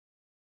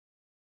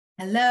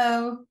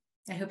Hello,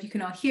 I hope you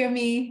can all hear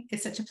me.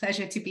 It's such a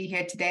pleasure to be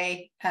here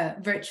today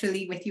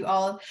virtually with you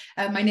all.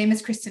 My name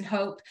is Kristen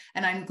Hope,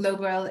 and I'm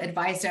Global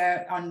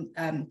Advisor on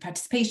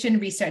Participation,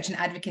 Research and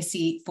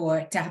Advocacy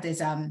for Terre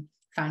des Hommes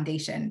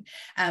Foundation.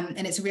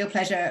 And it's a real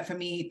pleasure for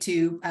me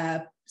to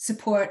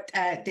support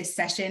this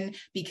session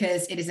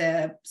because it is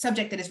a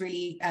subject that is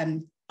really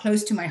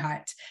close to my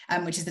heart,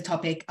 which is the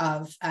topic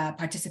of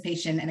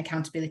participation and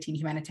accountability in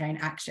humanitarian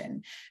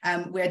action.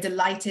 We're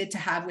delighted to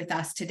have with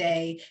us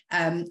today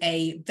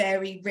a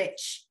very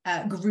rich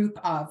group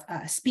of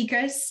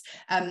speakers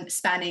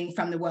spanning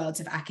from the worlds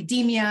of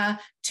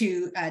academia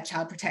to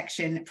child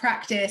protection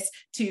practice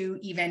to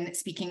even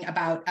speaking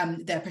about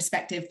the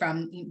perspective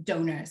from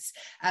donors.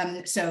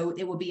 So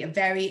it will be a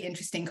very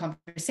interesting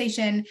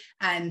conversation,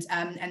 and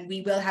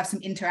we will have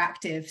some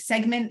interactive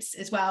segments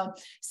as well.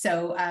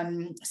 So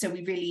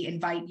we really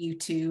invite you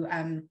to,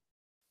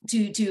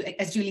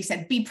 as Julie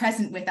said, be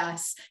present with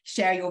us,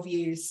 share your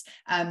views,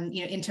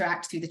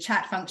 interact through the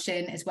chat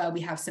function as well.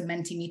 We have some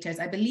Mentimeters.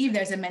 I believe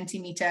there's a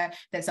Mentimeter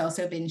that's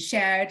also been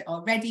shared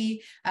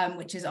already,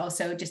 which is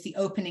also just the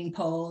opening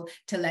poll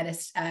to let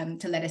us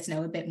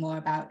know a bit more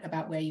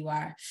about where you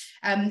are.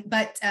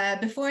 But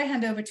before I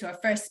hand over to our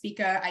first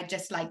speaker, I'd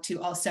just like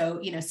to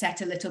also,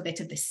 set a little bit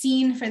of the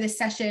scene for this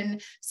session.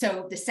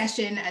 So the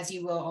session, as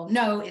you will all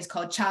know, is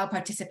called Child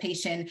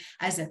Participation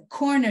as a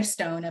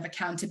Cornerstone of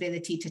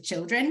Accountability to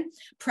Children.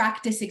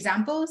 Practice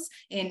examples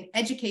in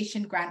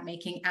education, grant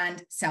making,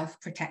 and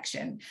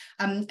self-protection.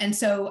 And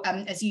so,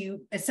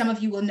 as some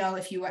of you will know,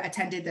 if you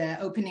attended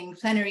the opening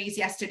plenaries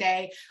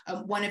yesterday,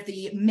 one of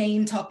the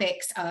main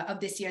topics of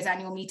this year's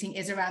annual meeting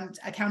is around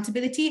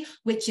accountability,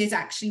 which is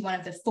actually one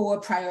of the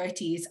 4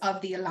 priorities of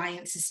the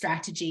Alliance's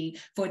strategy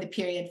for the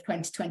period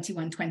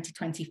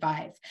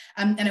 2021-2025.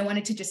 And I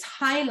wanted to just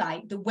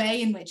highlight the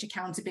way in which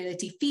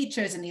accountability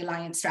features in the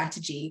Alliance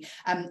strategy,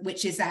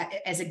 which is that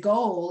as a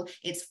goal,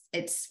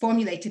 it's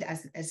formulated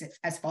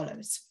as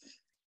follows.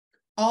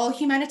 All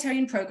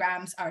humanitarian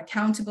programs are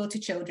accountable to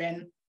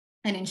children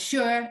and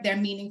ensure their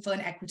meaningful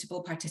and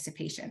equitable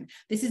participation.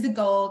 This is the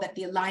goal that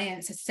the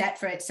Alliance has set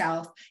for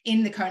itself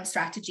in the current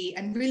strategy.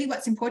 And really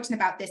what's important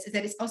about this is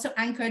that it's also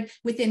anchored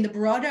within the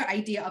broader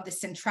idea of the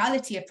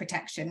centrality of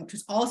protection, which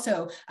was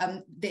also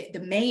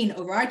the main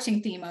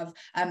overarching theme of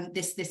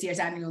this year's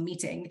annual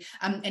meeting.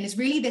 And it's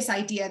really this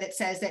idea that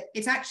says that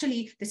it's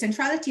actually the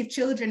centrality of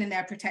children and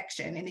their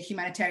protection in the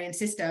humanitarian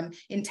system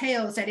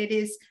entails that it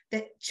is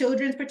that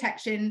children's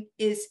protection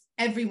is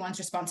everyone's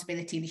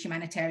responsibility in the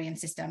humanitarian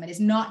system. It is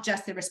not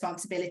just the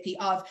responsibility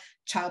of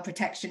child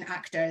protection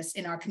actors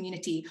in our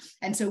community.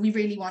 And so we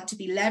really want to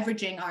be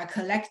leveraging our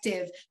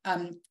collective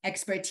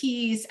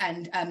expertise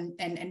and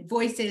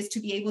voices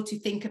to be able to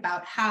think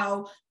about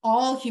how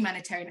all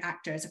humanitarian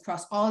actors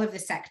across all of the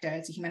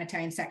sectors, the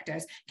humanitarian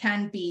sectors,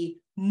 can be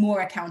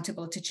more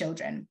accountable to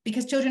children,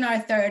 because children are a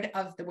third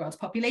of the world's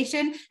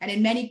population, and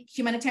in many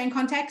humanitarian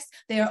contexts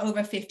they are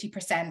over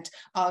 50%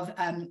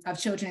 of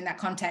children in that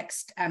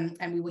context, and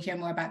we will hear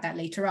more about that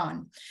later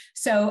on.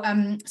 So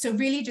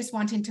really just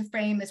wanting to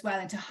frame as well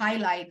and to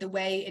highlight the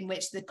way in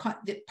which the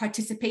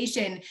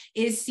participation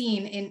is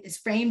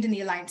framed in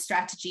the Alliance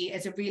strategy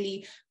as a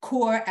really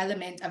core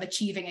element of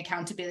achieving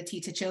accountability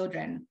to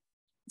children.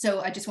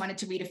 So I just wanted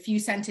to read a few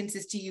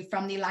sentences to you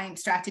from the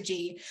Alliance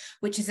strategy,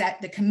 which is that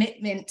the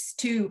commitments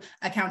to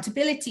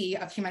accountability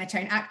of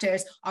humanitarian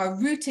actors are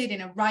rooted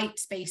in a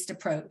rights-based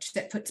approach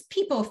that puts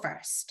people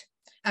first.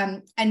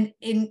 And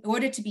in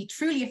order to be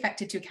truly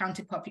effective to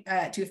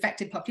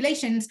affected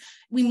populations,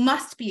 we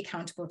must be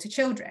accountable to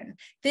children.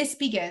 This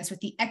begins with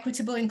the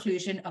equitable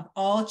inclusion of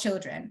all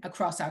children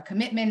across our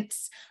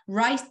commitments.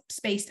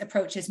 Rights-based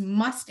approaches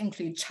must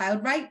include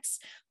child rights,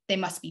 they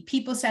must be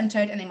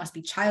people-centered, and they must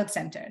be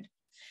child-centered.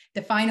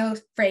 The final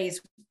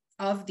phrase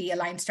of the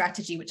Alliance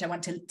strategy, which I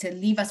want to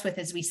leave us with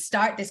as we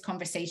start this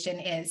conversation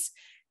is,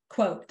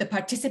 quote, "The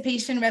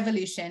participation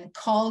revolution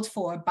called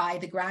for by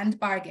the Grand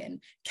Bargain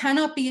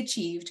cannot be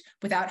achieved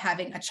without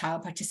having a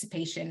child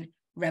participation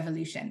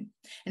revolution."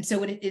 And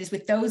so it is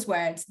with those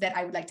words that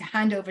I would like to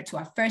hand over to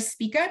our first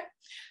speaker,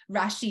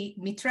 Rashi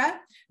Mitra.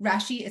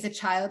 Rashi is a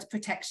child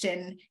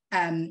protection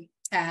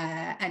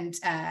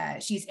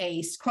she's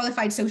a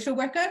qualified social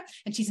worker,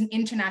 and she's an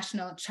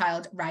international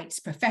child rights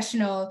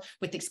professional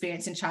with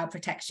experience in child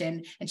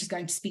protection. And she's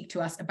going to speak to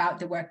us about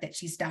the work that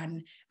she's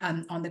done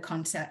on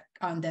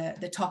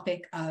the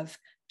topic of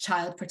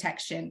child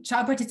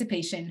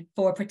participation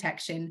for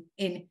protection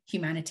in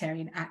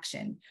humanitarian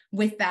action.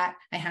 With that,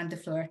 I hand the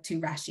floor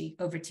to Rashi.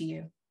 Over to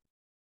you.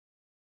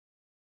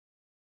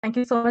 Thank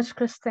you so much,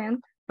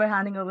 Kristen, for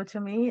handing over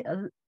to me.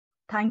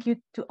 Thank you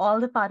to all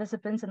the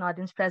participants and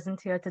audience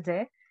present here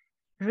today.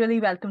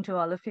 Really welcome to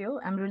all of you.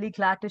 I'm really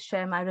glad to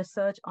share my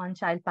research on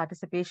child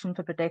participation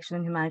for protection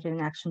in humanitarian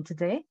action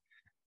today.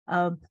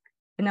 In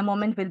a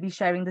moment, we'll be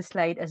sharing the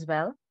slide as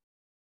well.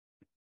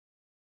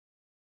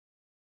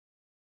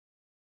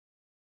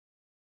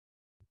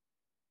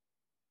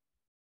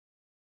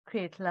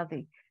 Great,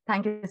 lovely.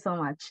 Thank you so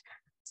much.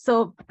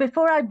 So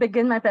before I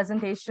begin my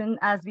presentation,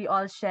 as we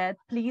all shared,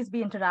 please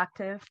be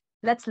interactive.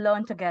 Let's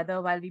learn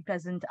together while we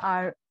present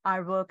our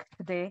work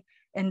today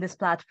in this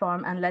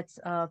platform, and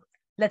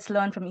let's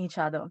learn from each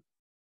other.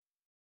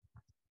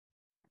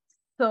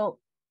 So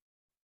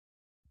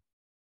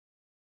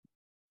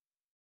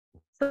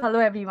hello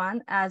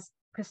everyone. As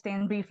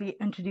Christine briefly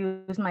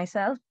introduced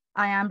myself,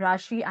 I am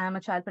Rashi. I am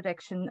a child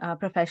protection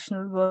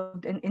professional,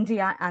 worked in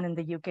India and in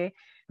the UK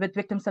with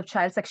victims of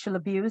child sexual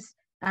abuse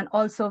and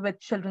also with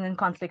children in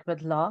conflict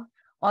with law.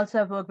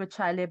 Also, I've worked with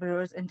child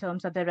laborers in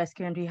terms of their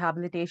rescue and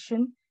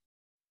rehabilitation.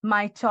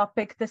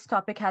 This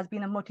topic has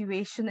been a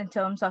motivation in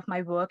terms of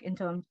my work in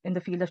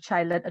the field of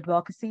child-led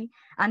advocacy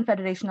and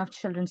Federation of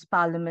Children's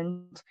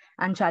Parliament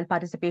and child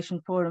participation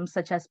forums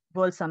such as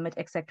World Summit,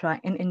 etc.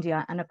 in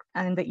India and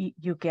in the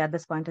UK at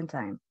this point in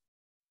time.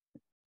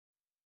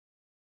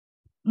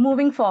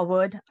 Moving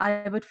forward,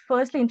 I would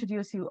firstly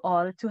introduce you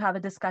all to have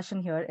a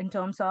discussion here in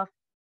terms of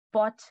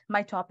what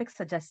my topic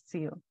suggests to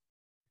you.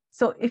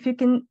 So if you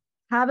can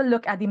have a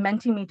look at the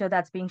Mentimeter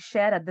that's being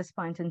shared at this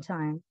point in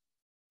time.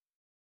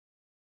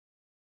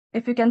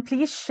 If you can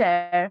please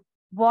share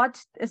what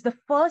is the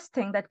first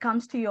thing that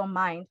comes to your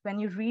mind when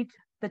you read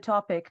the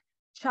topic,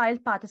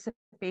 child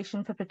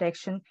participation for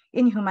protection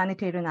in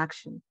humanitarian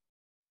action.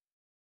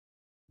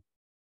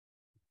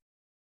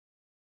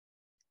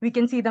 We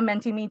can see the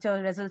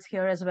Mentimeter results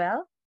here as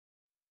well.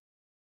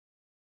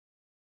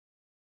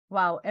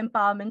 Wow,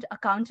 empowerment,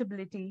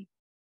 accountability,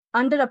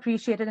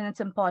 underappreciated in its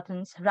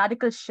importance,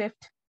 radical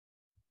shift,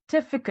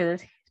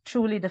 difficult,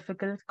 truly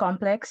difficult,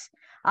 complex,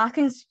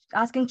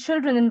 asking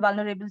children in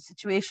vulnerable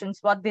situations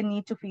what they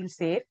need to feel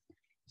safe.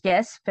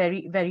 Yes,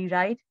 very, very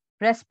right.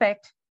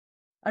 Respect,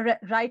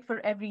 right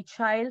for every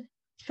child,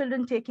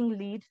 children taking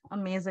lead,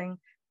 amazing.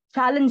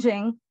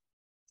 Challenging,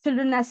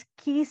 children as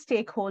key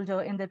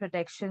stakeholder in their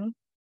protection.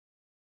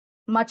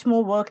 Much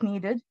more work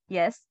needed,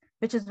 yes,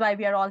 which is why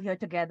we are all here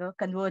together,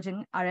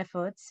 converging our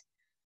efforts.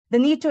 The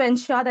need to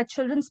ensure that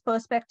children's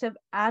perspective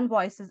and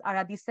voices are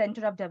at the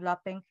center of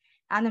developing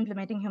and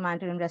implementing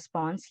humanitarian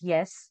response,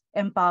 yes.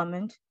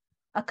 Empowerment,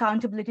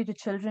 accountability to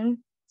children,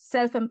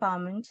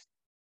 self-empowerment,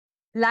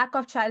 lack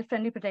of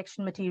child-friendly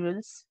protection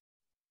materials.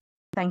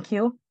 Thank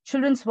you.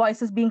 Children's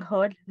voices being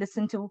heard,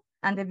 listened to,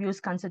 and their views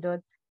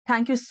considered.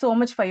 Thank you so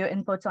much for your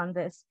inputs on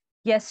this.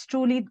 Yes,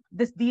 truly,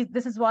 this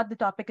is what the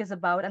topic is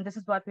about, and this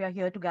is what we are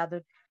here to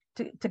gather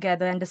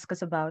together and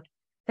discuss about.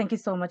 Thank you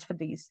so much for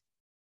these.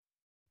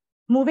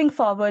 Moving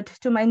forward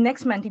to my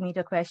next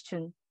Mentimeter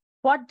question.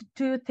 What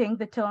do you think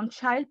the term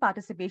child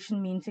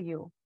participation mean to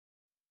you?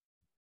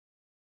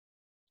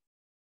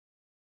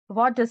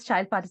 What does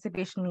child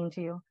participation mean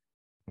to you?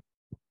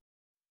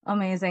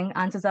 Amazing.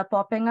 Answers are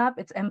popping up.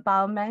 It's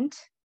empowerment.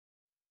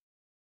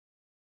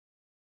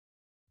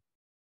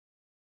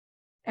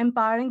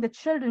 Empowering the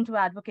children to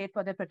advocate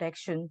for their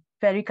protection.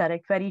 Very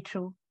correct. Very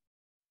true.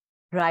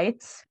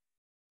 Rights.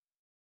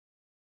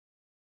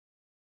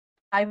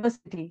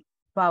 Diversity.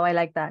 Wow, I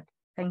like that.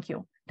 Thank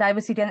you.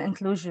 Diversity and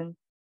inclusion.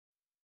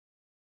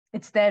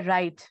 It's their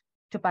right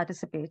to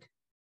participate.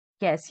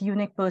 Yes,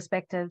 unique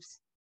perspectives.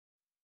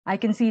 I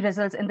can see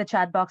results in the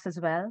chat box as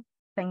well.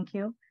 Thank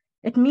you.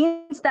 It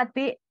means that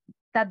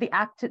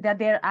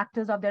they're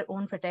actors of their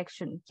own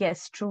protection.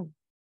 Yes, true.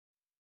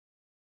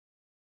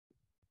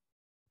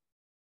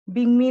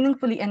 Being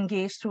meaningfully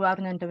engaged throughout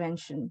an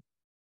intervention.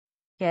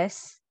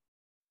 Yes.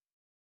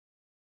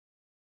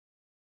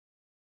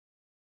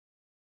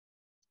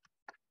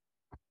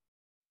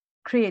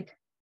 Create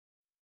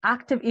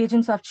active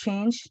agents of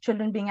change,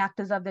 children being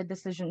actors of their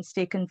decisions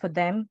taken for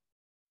them.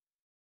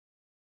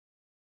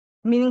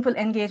 Meaningful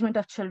engagement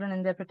of children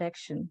in their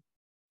protection.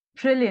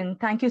 Brilliant.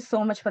 Thank you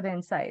so much for the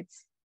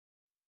insights.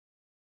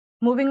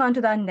 Moving on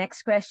to the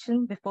next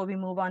question before we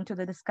move on to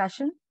the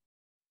discussion.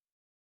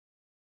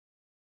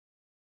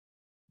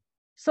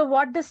 So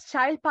what does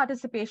child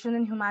participation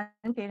in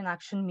humanitarian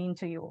action mean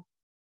to you?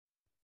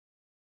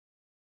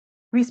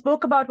 We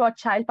spoke about what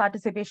child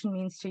participation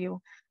means to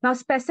you. Now,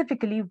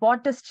 specifically,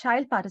 what does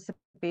child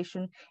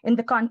participation in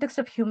the context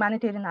of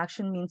humanitarian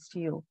action means to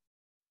you?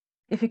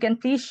 If you can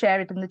please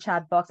share it in the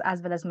chat box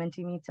as well as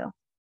Mentimeter.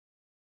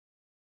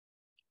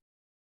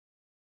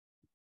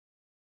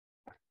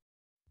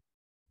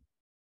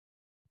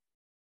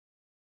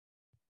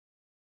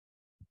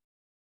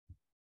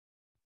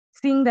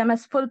 Seeing them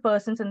as full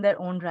persons in their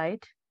own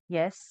right,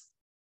 yes.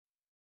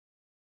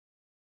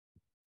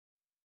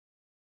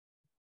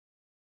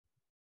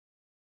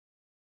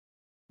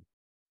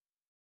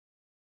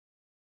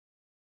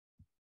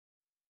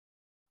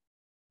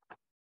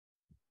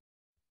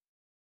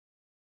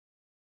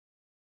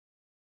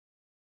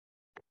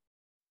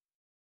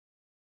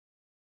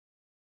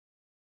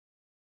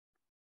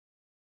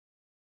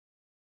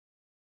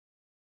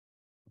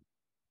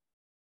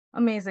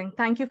 Amazing.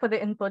 Thank you for the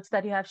inputs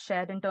that you have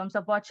shared in terms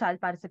of what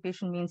child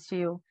participation means to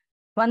you.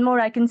 One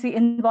more I can see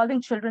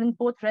involving children in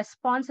both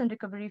response and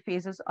recovery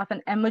phases of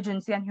an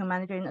emergency and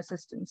humanitarian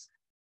assistance.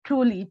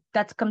 truly,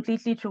 that's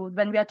completely true.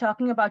 When we are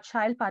talking about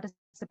child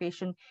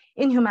participation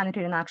in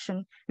humanitarian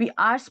action, we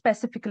are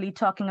specifically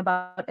talking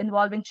about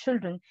involving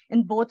children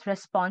in both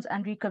response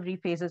and recovery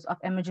phases of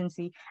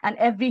emergency and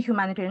every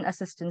humanitarian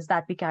assistance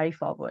that we carry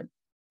forward.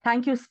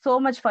 Thank you so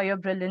much for your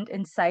brilliant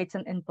insights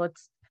and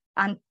inputs,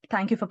 and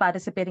thank you for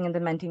participating in the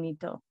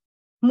Mentimeter.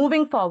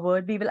 Moving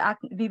forward, we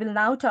will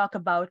now talk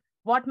about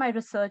what my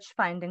research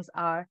findings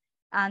are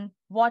and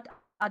what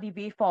are the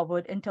way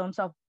forward in terms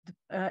of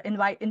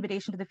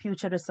invitation to the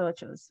future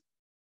researchers.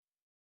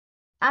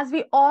 As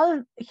we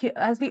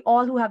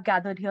all who have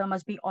gathered here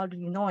must be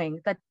already knowing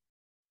that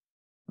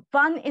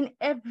 1 in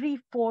every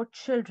 4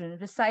 children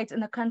resides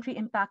in a country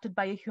impacted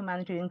by a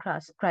humanitarian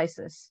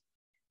crisis.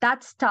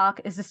 That stark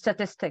is the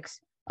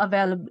statistics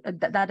available.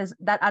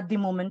 That at the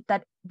moment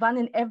that 1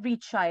 in every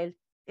child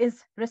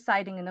is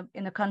residing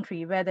in a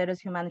country where there is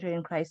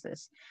humanitarian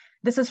crisis.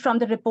 This is from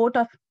the report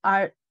of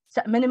our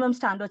minimum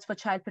standards for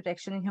child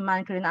protection in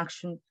humanitarian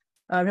action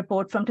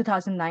report from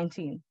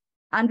 2019.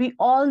 And we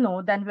all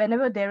know that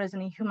whenever there is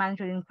any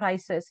humanitarian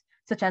crisis,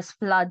 such as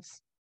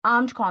floods,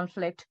 armed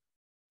conflict,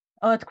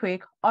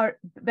 earthquake, or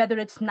whether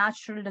it's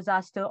natural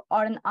disaster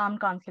or an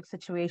armed conflict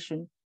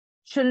situation,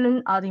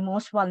 children are the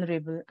most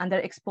vulnerable and they're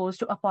exposed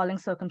to appalling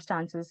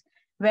circumstances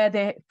where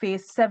they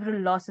face several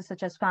losses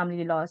such as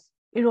family loss,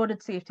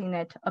 eroded safety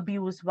net,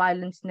 abuse,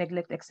 violence,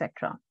 neglect,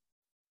 etc.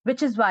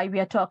 Which is why we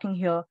are talking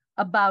here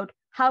about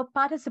how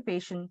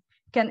participation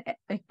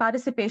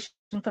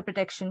for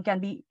protection can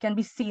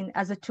be seen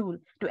as a tool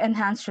to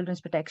enhance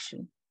children's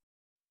protection.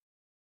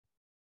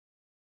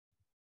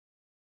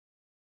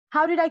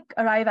 How did I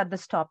arrive at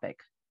this topic?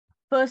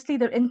 Firstly,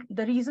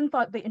 the reason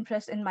for the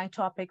interest in my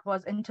topic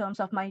was in terms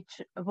of my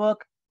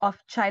work of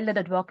child-led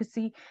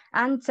advocacy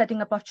and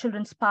setting up of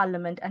children's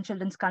parliament and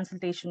children's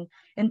consultation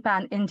in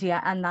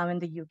Pan-India and now in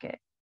the UK.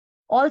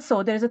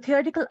 Also, there is a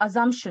theoretical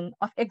assumption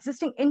of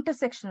existing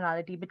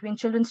intersectionality between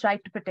children's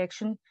right to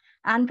protection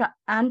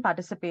and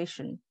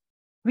participation.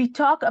 We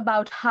talk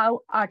about how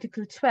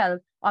Article 12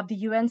 of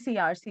the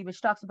UNCRC,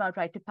 which talks about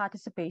right to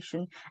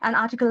participation, and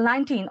Article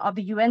 19 of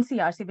the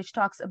UNCRC, which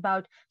talks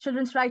about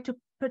children's right to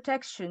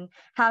protection,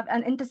 have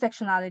an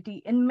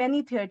intersectionality in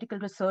many theoretical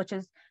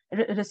researches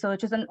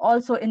and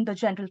also in the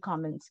general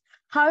comments.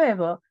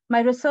 However, my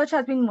research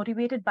has been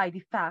motivated by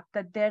the fact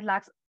that there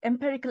lacks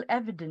empirical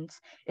evidence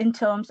in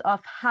terms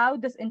of how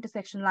this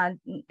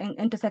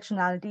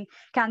intersectionality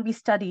can be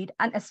studied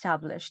and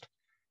established.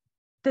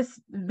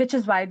 Which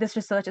is why this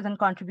research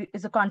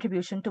is a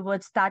contribution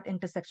towards that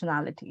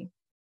intersectionality.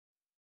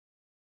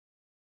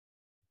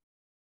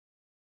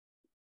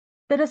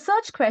 The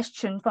research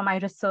question for my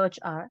research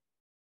are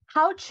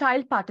how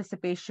child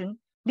participation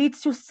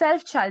leads to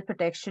self-child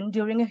protection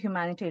during a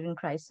humanitarian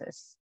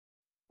crisis.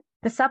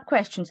 The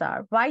sub-questions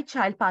are why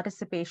child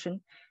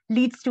participation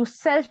leads to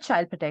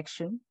self-child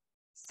protection.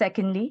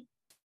 Secondly,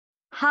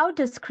 how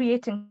does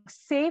creating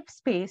safe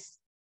space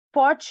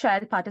for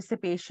child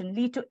participation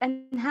lead to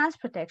enhanced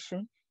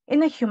protection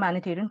in a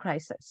humanitarian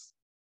crisis?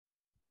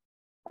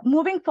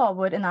 Moving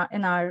forward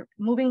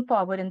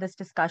in this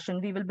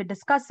discussion, we will be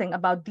discussing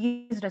about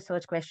these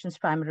research questions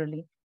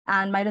primarily,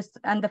 and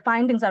the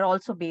findings are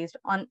also based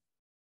on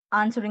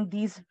answering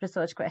these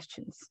research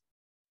questions.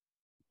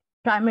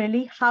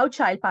 Primarily, how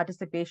child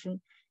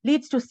participation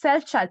leads to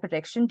self-child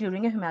protection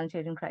during a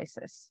humanitarian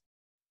crisis.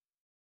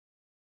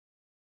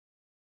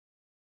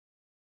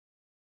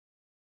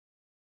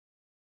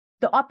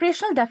 The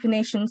operational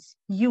definitions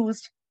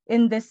used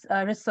in this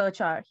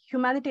research are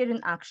humanitarian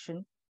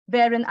action,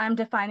 wherein I'm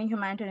defining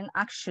humanitarian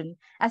action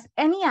as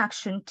any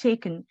action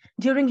taken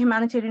during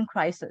humanitarian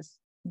crisis,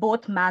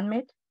 both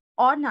man-made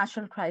or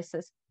natural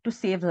crisis, to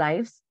save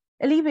lives,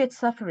 alleviate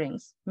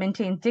sufferings,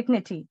 maintain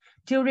dignity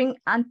during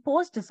and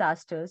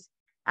post-disasters,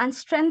 and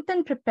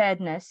strengthen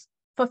preparedness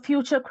for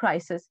future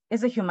crises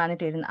is a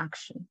humanitarian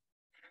action.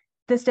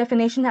 This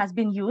definition has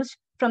been used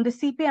from the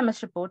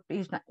CPMS report,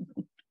 page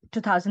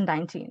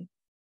 2019.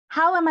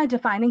 How am I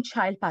defining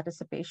child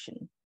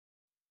participation?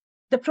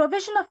 The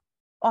provision of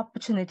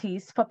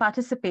opportunities for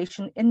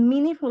participation in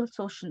meaningful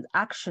social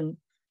action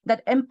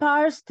that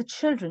empowers the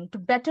children to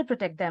better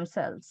protect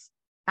themselves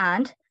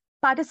and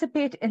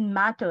participate in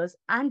matters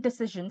and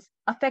decisions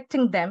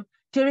affecting them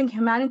during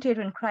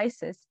humanitarian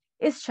crisis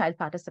is child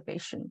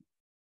participation.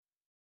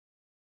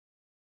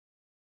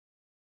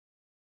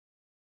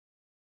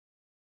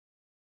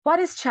 What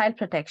is child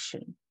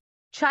protection?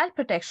 Child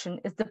protection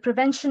is the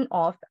prevention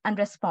of and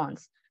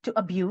response to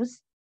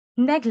abuse,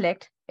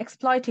 neglect,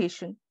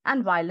 exploitation,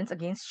 and violence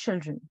against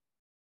children.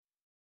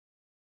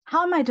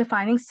 How am I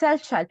defining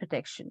self-child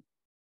protection?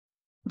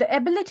 The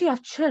ability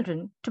of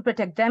children to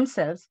protect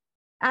themselves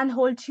and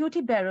hold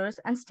duty bearers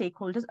and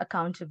stakeholders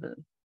accountable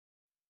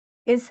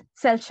is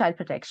self-child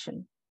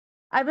protection.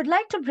 I would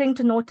like to bring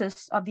to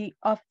notice of the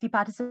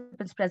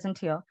participants present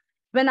here,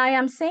 when I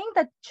am saying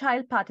that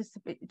child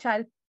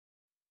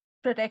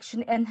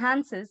protection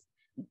enhances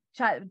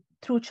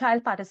through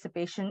child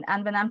participation,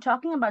 and when I'm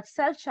talking about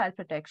self-child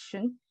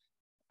protection,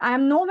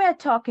 I'm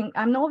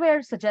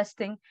nowhere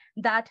suggesting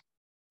that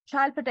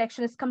child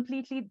protection is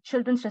completely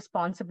children's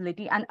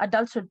responsibility and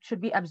adults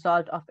should be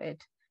absolved of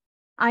it.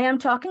 I am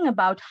talking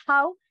about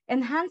how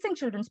enhancing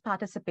children's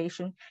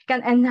participation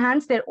can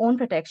enhance their own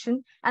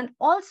protection and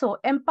also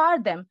empower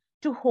them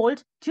to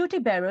hold duty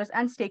bearers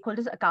and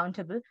stakeholders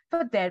accountable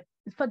for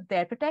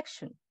their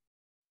protection.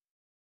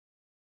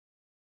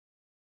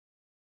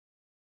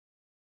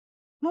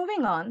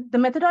 Moving on, the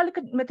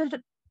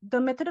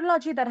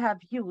methodology that I have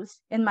used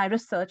in my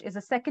research is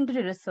a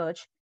secondary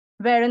research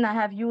wherein I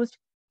have used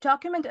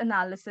document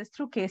analysis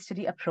through case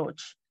study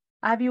approach.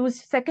 I have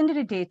used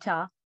secondary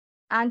data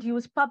and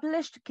used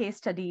published case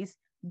studies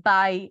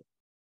by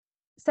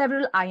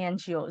several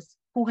INGOs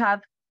who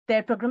have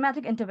their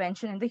programmatic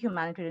intervention in the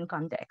humanitarian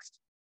context.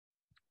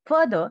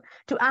 Further,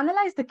 to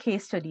analyze the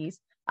case studies,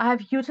 I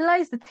have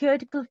utilized the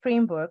theoretical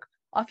framework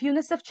of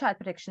UNICEF Child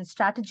Protection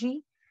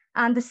Strategy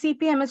and the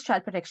CPMS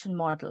Child Protection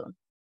Model.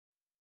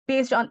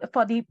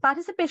 For the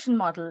participation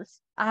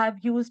models, I have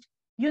used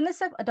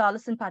UNICEF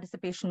Adolescent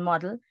Participation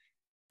Model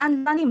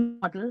and Lundy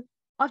model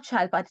of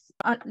child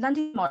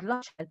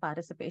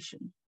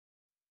participation.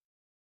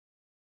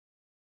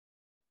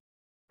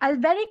 I'll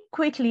very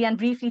quickly and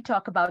briefly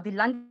talk about the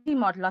Lundy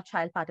model of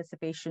child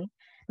participation,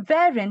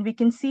 wherein we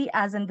can see,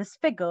 as in this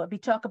figure, we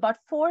talk about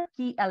 4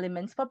 key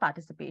elements for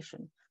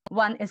participation.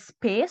 One is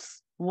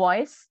space,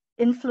 voice,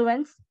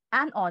 influence,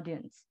 and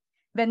audience.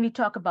 When we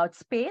talk about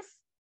space,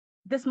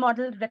 this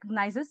model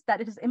recognizes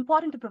that it is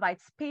important to provide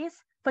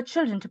space for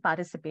children to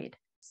participate.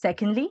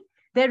 Secondly,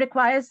 there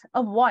requires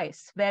a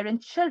voice wherein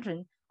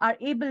children are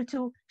able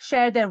to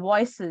share their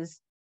voices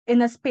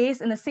in a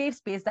safe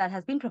space that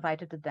has been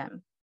provided to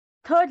them.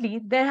 Thirdly,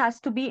 there has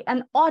to be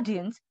an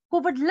audience who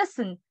would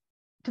listen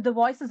to the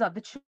voices of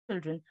the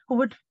children, who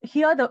would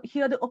hear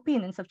the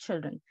opinions of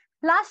children.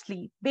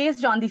 Lastly,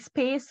 based on the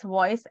space,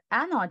 voice,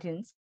 and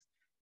audience,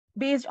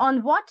 based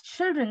on what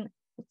children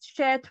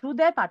share through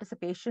their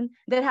participation,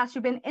 there has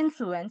to be an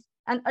influence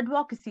and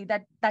advocacy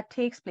that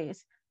takes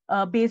place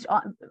based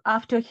on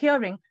after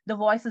hearing the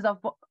voices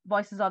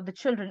of the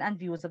children and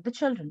views of the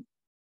children.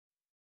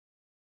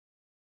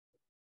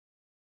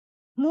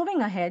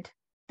 Moving ahead,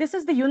 this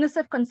is the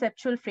UNICEF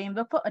conceptual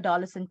framework for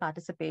adolescent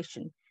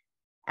participation.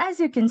 As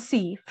you can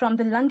see from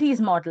the Lundy's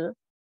model,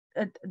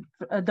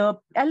 the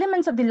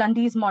elements of the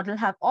Lundy's model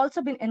have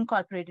also been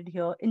incorporated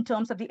here in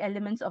terms of the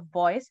elements of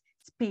voice,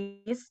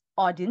 space,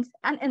 audience,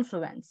 and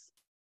influence.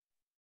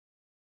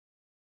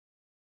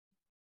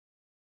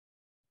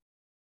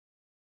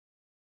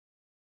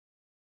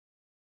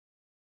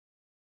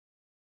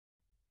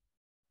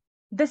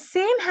 The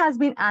same has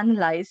been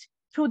analyzed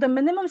through the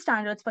minimum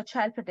standards for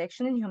child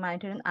protection in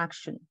humanitarian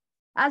action.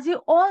 As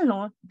you all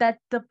know, that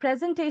the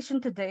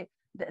presentation today,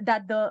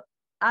 that the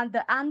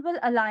annual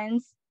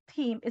alliance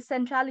theme is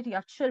centrality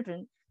of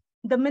children,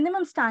 the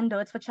minimum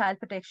standards for child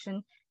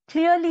protection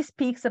clearly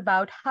speaks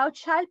about how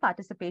child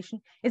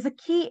participation is a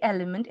key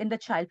element in the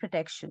child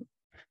protection.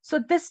 So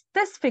this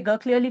figure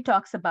clearly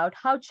talks about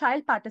how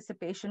child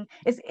participation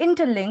is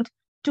interlinked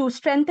to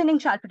strengthening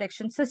child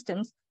protection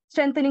systems,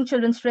 strengthening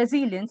children's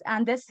resilience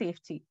and their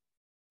safety.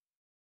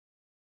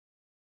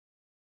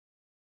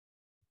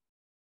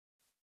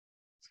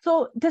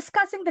 So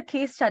discussing the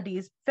case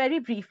studies very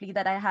briefly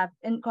that I have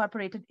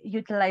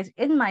utilized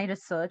in my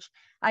research,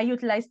 I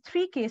utilized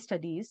 3 case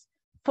studies.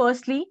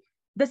 Firstly,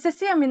 the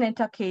Sissi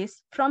Aminata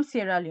case from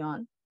Sierra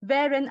Leone,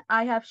 wherein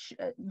I have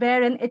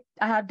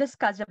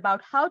discussed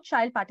about how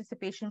child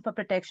participation for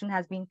protection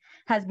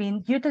has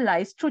been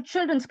utilized through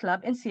Children's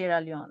Club in Sierra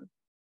Leone.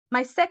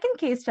 My second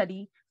case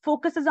study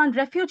focuses on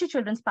refugee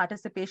children's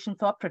participation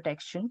for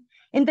protection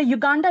in the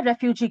Uganda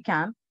refugee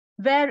camp,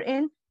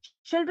 wherein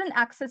children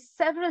access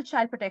several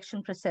child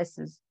protection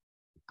processes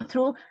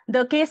through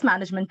the case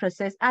management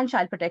process and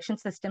child protection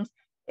systems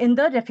in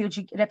the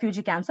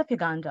refugee camps of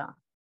Uganda.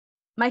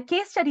 My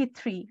case study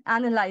 3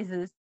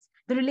 analyzes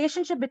the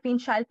relationship between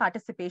child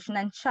participation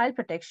and child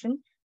protection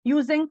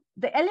using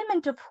the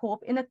element of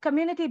hope in a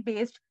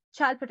community-based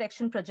child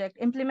protection project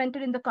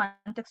implemented in the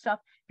context of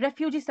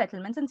refugee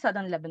settlements in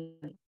southern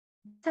Lebanon.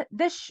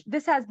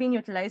 This has been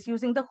utilized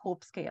using the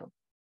hope scale.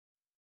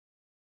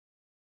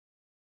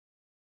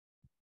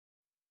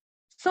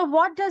 So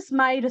what does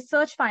my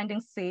research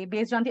findings say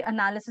based on the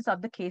analysis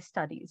of the case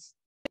studies?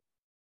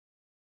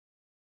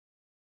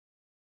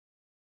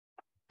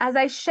 As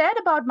I shared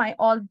about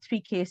all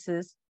 3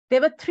 cases,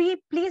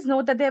 please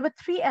note that there were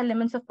 3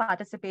 elements of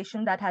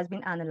participation that has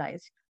been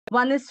analyzed.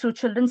 One is through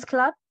Children's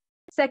Club.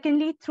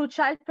 Secondly, through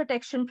child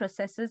protection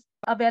processes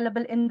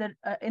available in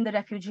the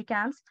refugee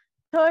camps.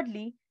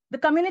 Thirdly, the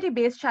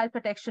community-based child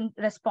protection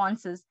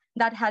responses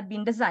that had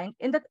been designed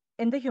in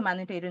the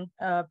humanitarian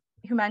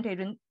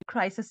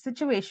crisis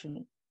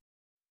situation.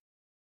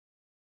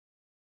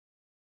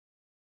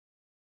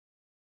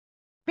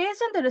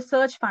 Based on the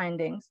research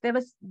findings,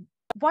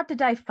 what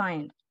did I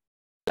find?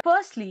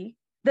 Firstly,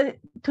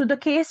 through the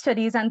case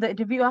studies and the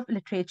review of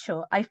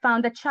literature, I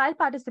found that child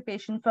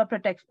participation for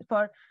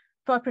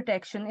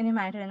protection in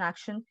humanitarian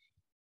action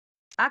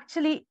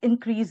actually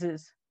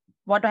increases.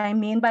 What I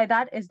mean by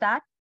that is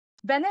that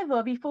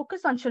whenever we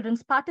focus on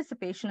children's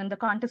participation in the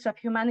context of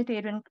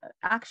humanitarian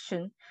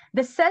action,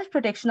 the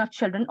self-protection of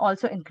children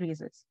also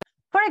increases.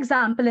 For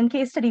example, in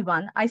case study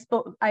 1,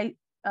 I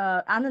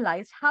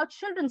analyzed how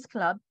Children's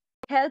Club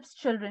helps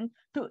children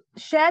to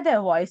share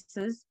their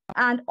voices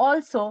and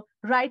also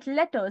write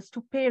letters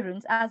to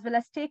parents as well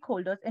as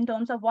stakeholders in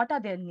terms of what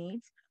are their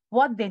needs,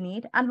 what they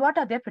need, and what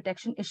are their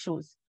protection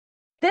issues.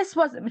 This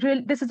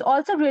is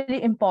also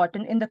really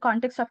important in the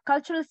context of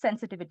cultural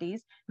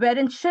sensitivities,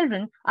 wherein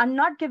children are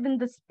not given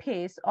the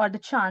space or the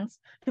chance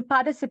to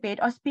participate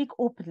or speak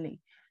openly.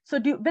 So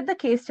with the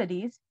case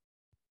studies,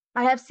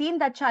 I have seen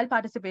that child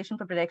participation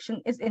for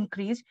protection is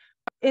increased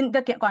in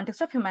the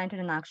context of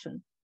humanitarian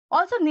action.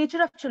 Also,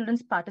 nature of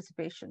children's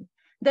participation.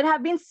 There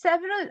have been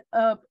several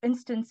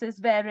instances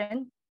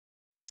wherein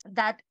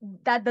that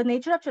the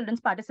nature of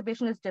children's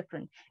participation is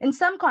different. In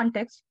some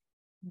contexts,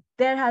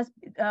 there has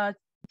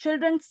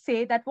children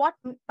say that what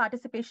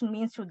participation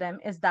means to them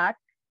is that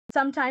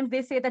sometimes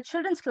they say that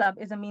Children's Club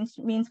is a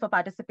means for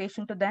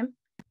participation to them.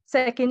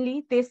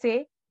 Secondly, they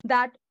say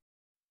that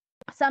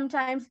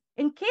sometimes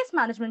in case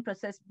management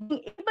process,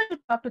 being able to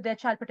talk to their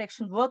child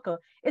protection worker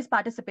is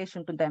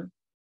participation to them.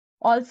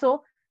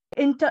 Also,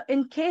 in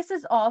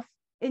cases of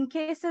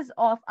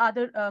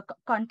other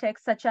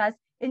contexts, such as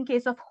in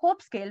case of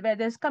Hope Scale, where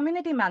there's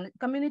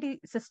community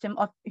system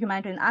of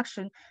humanitarian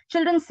action,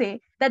 children say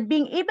that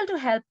being able to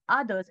help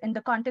others in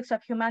the context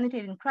of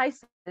humanitarian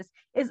crisis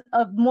is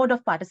a mode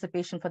of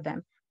participation for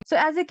them. So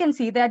as you can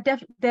see, there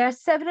are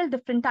several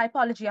different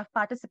typology of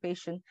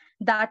participation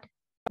that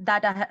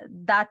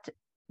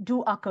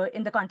do occur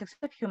in the context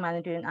of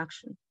humanitarian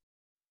action.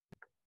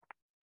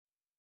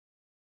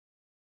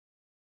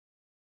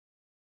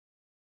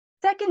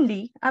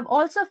 Secondly, I've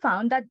also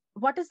found that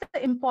what is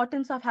the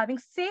importance of having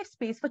safe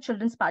space for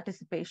children's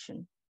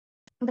participation.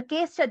 The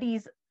case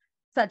studies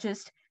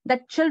suggest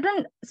that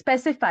children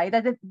specify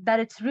that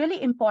it's really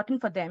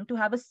important for them to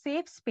have a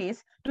safe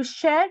space to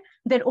share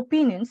their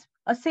opinions,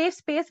 a safe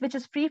space which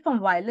is free from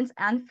violence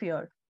and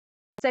fear.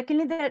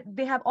 Secondly,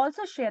 they have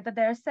also shared that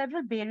there are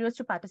several barriers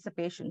to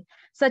participation,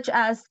 such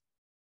as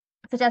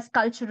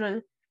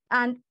cultural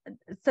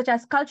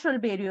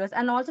barriers,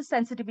 and also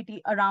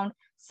sensitivity around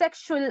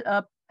sexual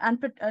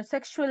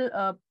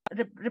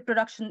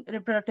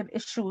reproductive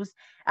issues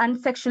and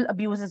sexual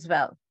abuse as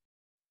well.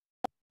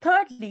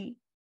 Thirdly,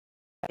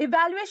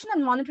 evaluation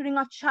and monitoring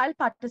of child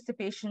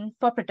participation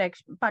for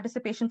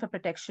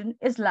protection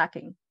is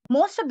lacking.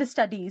 Most of the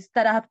studies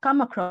that I have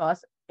come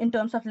across in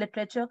terms of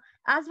literature,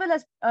 as well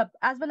as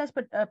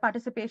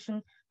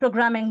participation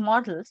programming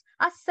models,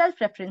 are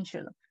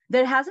self-referential.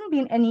 There hasn't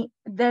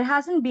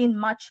been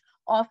much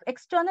of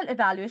external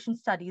evaluation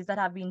studies that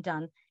have been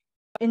done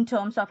in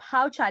terms of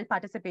how child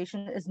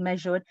participation is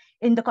measured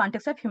in the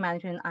context of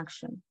humanitarian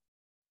action.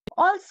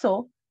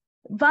 Also,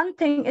 one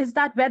thing is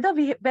that whether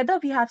we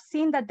have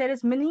seen that there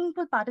is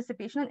meaningful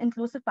participation and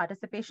inclusive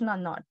participation or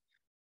not.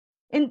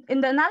 In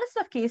the analysis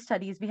of case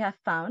studies, we have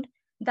found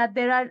that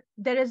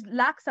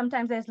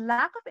sometimes there's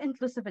lack of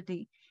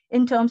inclusivity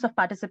in terms of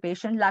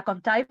participation, lack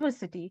of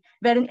diversity,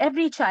 wherein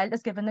every child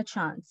is given a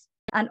chance.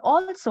 And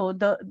also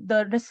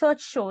the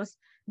research shows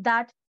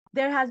that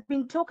there has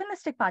been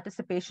tokenistic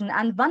participation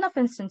and one-off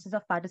instances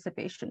of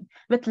participation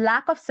with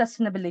lack of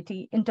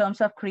sustainability in terms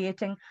of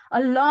creating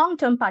a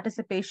long-term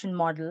participation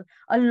model,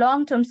 a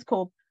long-term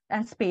scope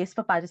and space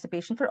for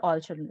participation for all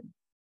children.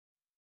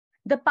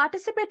 The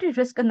participatory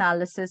risk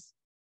analysis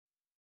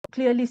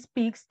clearly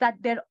speaks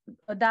that the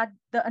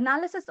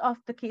analysis of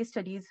the case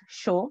studies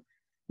show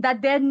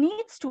that there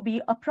needs to be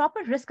a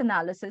proper risk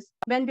analysis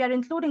when we are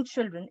including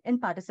children in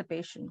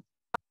participation.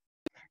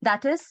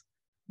 That is,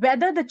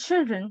 whether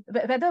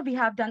we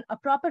have done a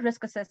proper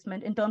risk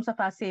assessment in terms of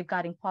our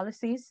safeguarding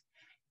policies,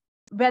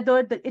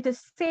 whether it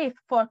is safe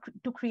to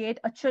create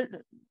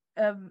whether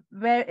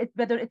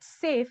it's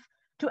safe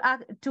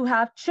to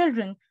have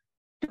children,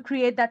 to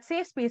create that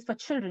safe space for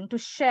children to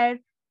share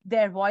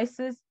their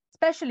voices,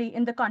 especially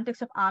in the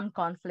context of armed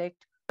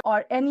conflict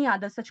or any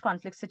other such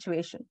conflict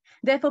situation.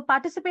 Therefore,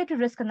 participatory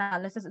risk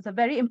analysis is a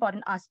very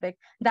important aspect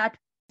that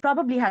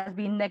probably has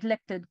been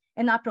neglected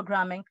in our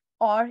programming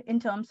or in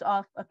terms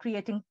of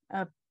creating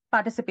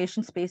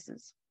participation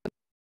spaces.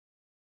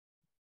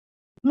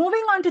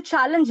 Moving on to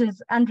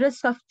challenges and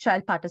risks of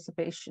child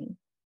participation.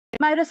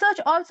 My research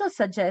also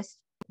suggests,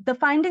 the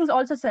findings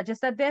also suggest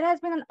that there has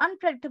been an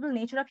unpredictable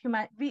nature of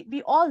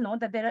we all know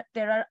that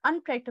there are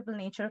unpredictable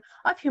nature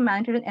of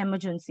humanitarian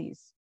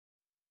emergencies.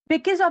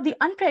 Because of the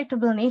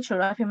unpredictable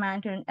nature of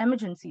humanitarian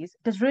emergencies,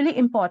 it is really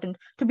important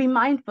to be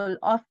mindful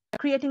of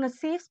creating a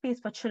safe space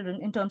for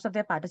children in terms of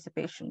their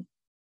participation.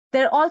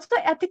 There are also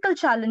ethical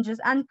challenges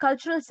and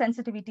cultural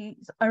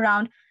sensitivities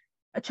around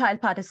child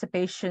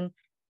participation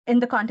in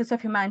the context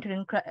of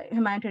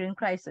humanitarian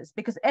crisis,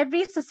 because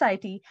every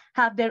society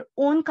have their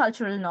own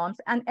cultural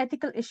norms and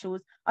ethical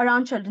issues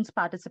around children's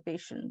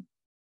participation.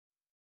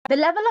 The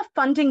level of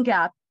funding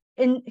gap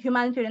in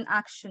humanitarian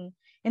action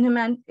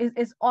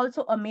is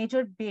also a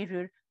major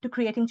barrier to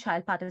creating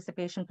child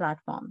participation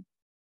platform.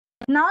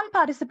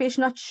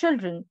 Non-participation of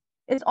children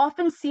is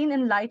often seen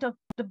in light of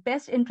the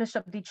best interest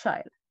of the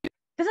child.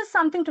 This is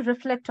something to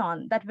reflect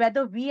on, that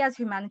whether we as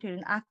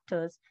humanitarian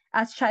actors,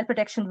 as child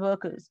protection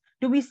workers,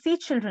 do we see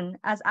children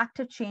as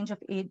active change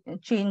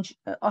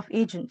of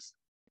agents?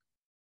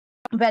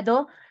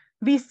 Whether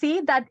we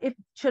see that if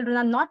children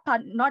are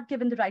not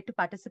given the right to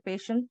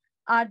participation,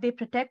 are they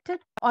protected,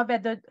 or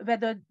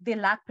whether they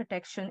lack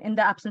protection in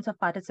the absence of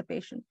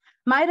participation.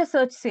 My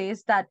research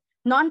says that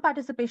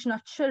non-participation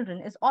of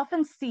children is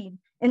often seen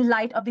in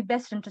light of the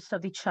best interest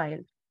of the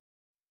child.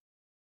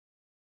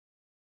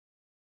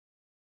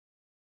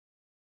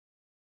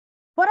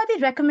 What are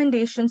the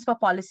recommendations for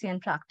policy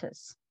and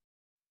practice?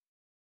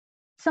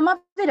 Some of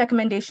the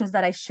recommendations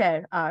that I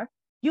share are: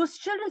 use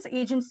children's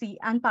agency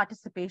and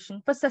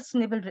participation for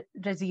sustainable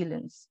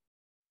resilience.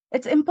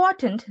 It's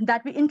important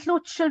that we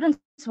include children's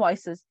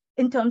voices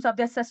in terms of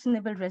their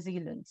sustainable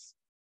resilience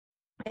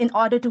in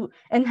order to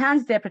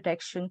enhance their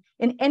protection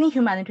in any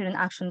humanitarian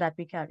action that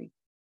we carry.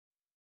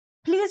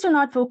 Please do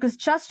not focus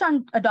just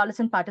on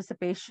adolescent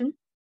participation,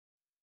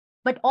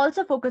 but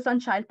also focus on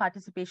child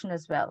participation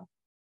as well.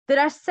 There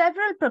are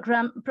several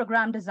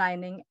program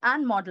designing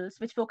and models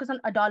which focus on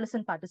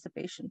adolescent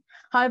participation.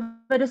 However,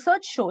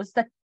 research shows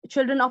that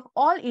children of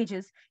all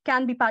ages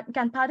can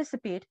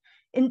participate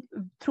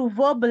through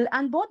verbal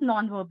and both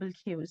non-verbal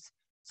cues.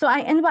 So I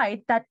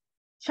invite that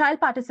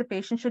child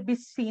participation should be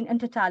seen in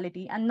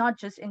totality and not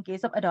just in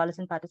case of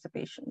adolescent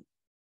participation.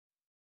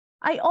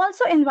 I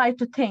also invite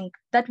to think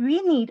that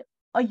we need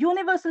a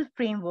universal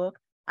framework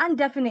and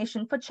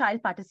definition for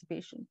child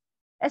participation,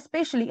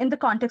 especially in the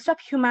context of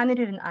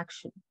humanitarian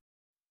action.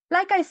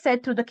 Like I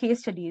said through the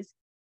case studies,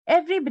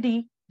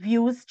 everybody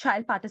views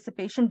child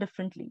participation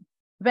differently,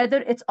 whether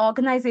it's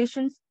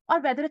organizations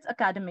or whether it's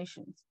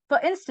academicians. For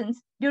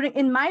instance,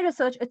 in my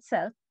research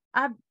itself,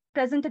 I've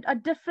presented a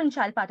different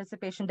child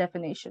participation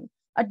definition,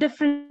 a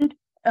different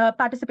child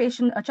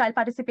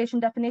participation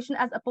definition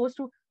as opposed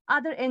to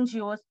other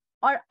NGOs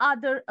or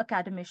other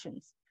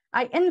academicians.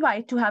 I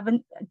invite to have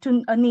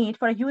a need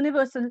for a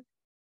universal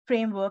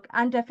framework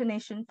and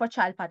definition for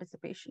child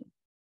participation.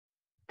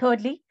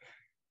 Thirdly,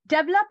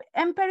 develop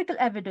empirical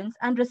evidence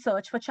and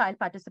research for child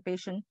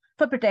participation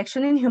for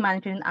protection in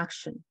humanitarian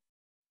action.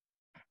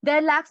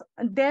 There lacks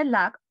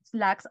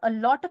a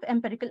lot of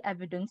empirical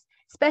evidence,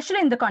 especially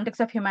in the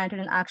context of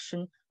humanitarian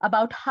action,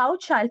 about how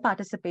child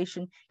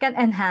participation can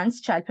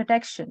enhance child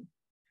protection.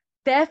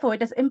 Therefore,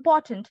 it is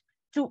important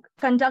to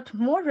conduct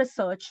more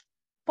research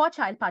for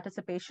child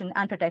participation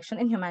and protection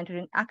in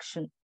humanitarian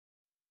action.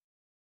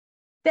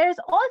 There is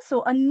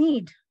also a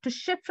need to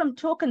shift from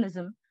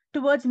tokenism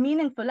towards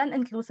meaningful and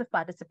inclusive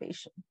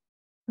participation.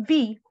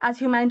 We, as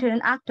humanitarian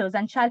actors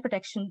and child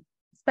protection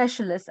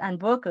specialists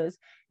and workers,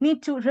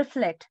 need to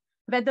reflect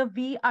whether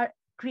we are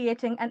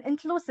creating an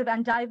inclusive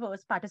and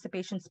diverse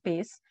participation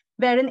space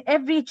wherein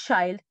every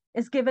child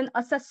is given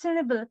a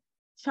sustainable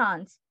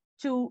chance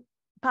to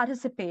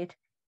participate,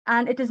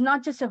 and it is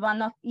not just a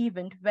one-off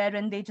event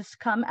wherein they just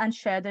come and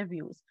share their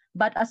views,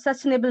 but a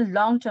sustainable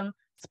long-term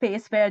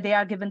space where they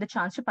are given the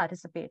chance to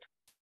participate.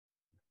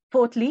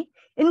 Fourthly,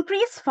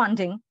 increase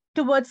funding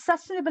towards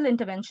sustainable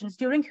interventions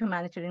during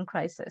humanitarian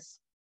crisis.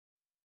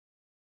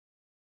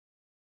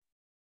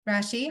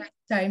 Rashi,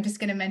 sorry, I'm just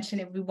going to mention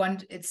it.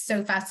 It's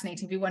so fascinating.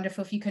 It'd be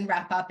wonderful if you can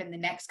wrap up in the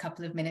next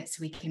couple of minutes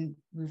so we can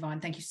move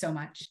on. Thank you so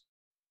much.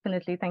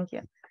 Definitely, thank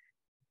you.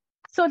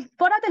 So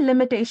what are the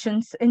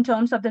limitations in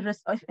terms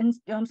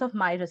of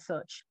my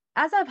research?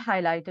 As I've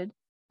highlighted,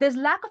 there's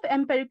lack of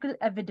empirical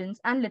evidence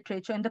and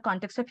literature in the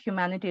context of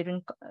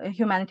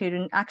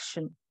humanitarian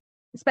action,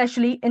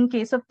 especially in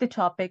case of the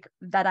topic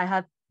that I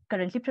have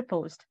currently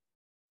proposed.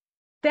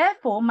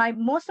 Therefore,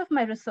 most of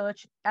my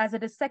research, as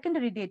it is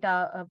secondary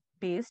data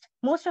based,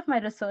 most of my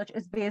research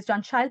is based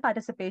on child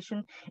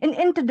participation in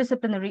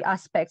interdisciplinary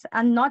aspects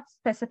and not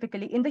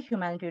specifically in the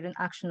humanitarian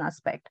action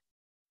aspect.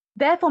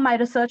 Therefore, my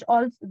research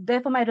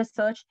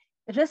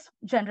risks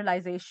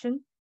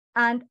generalization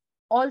and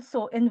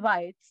also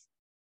invites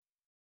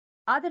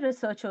other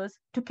researchers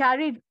to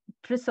carry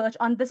research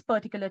on this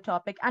particular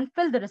topic and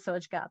fill the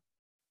research gap.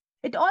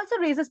 It also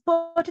raises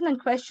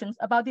pertinent questions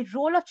about the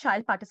role of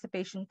child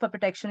participation for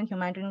protection in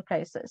humanitarian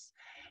crisis.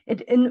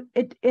 It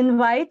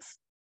invites,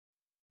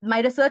 my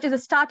research is a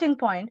starting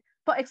point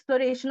for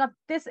exploration of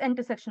this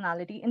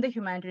intersectionality in the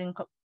humanitarian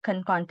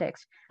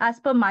context. As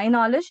per my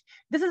knowledge,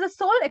 this is a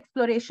sole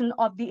exploration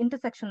of the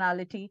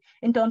intersectionality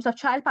in terms of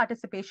child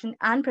participation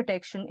and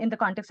protection in the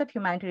context of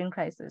humanitarian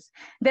crisis.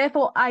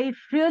 Therefore, I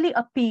really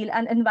appeal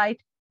and invite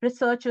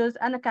researchers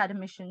and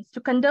academicians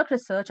to conduct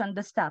research on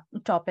this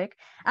topic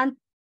and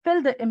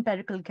fill the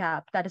empirical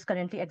gap that is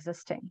currently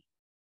existing.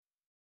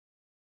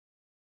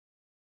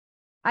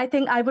 I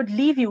think I would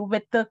leave you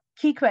with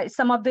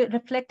some of the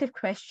reflective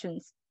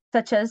questions,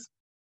 such as,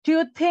 do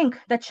you think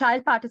that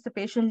child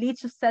participation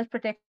leads to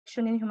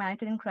self-protection in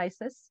humanitarian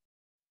crisis?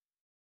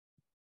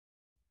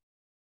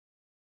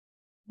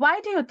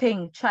 Why do you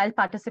think child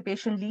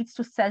participation leads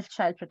to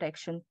self-child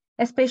protection,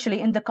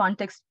 especially in the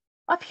context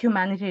of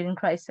humanitarian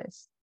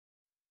crisis?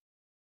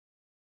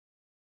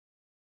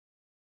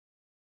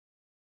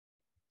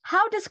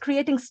 How does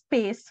creating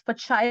space for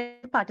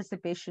child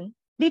participation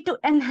lead to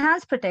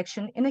enhanced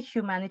protection in a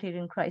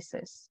humanitarian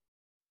crisis?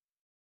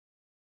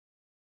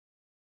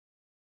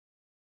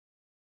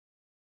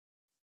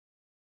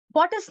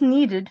 What is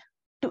needed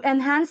to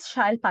enhance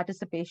child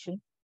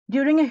participation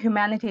during a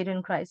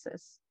humanitarian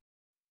crisis?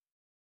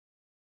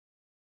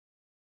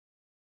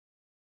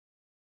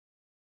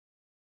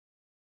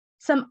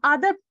 Some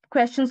other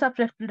questions of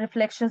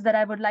reflections that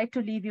I would like to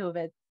leave you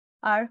with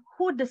are: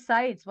 who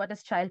decides what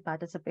is child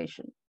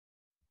participation?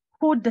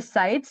 Who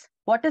decides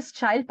what is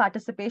child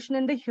participation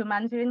in the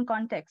humanitarian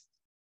context?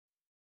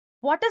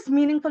 What is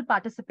meaningful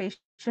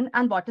participation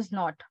and what is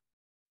not?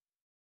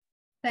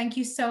 Thank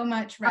you so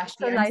much, Rashi.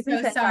 So I'm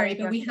so sorry,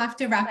 but we have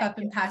to wrap up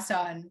and pass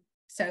on.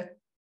 So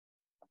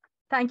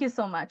thank you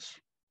so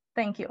much.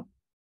 Thank you.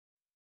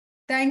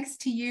 Thanks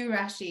to you,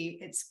 Rashi.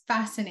 It's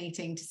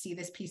fascinating to see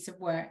this piece of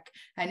work.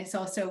 And it's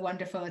also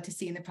wonderful to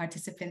see in the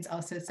participants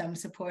also some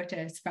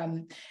supporters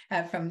from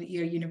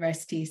your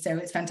university. So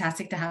it's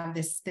fantastic to have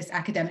this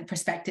academic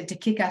perspective to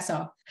kick us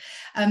off.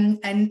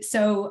 And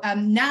so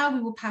now we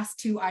will pass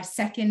to our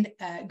second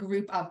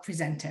group of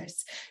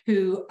presenters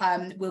who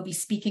will be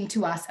speaking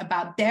to us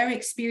about their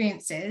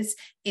experiences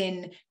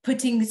in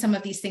putting some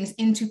of these things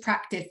into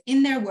practice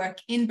in their work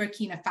in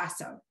Burkina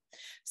Faso.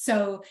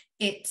 So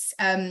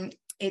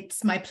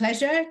it's my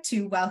pleasure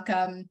to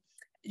welcome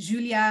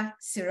Julia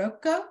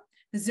Sirocco,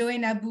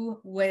 Zoénabou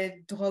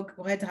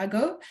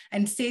Ouedraogo,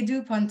 and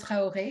Seydou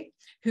Pontraoré,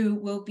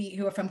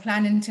 who are from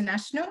Plan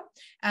International.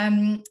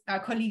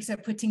 Our colleagues are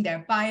putting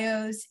their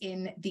bios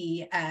in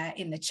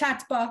the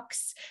chat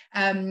box.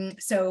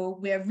 So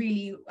we're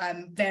really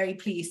very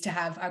pleased to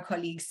have our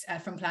colleagues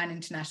from Plan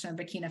International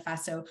Burkina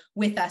Faso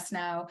with us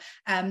now.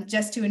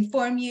 Just to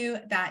inform you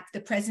that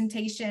the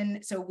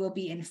presentation will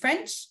be in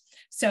French.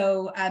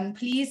 So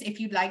please, if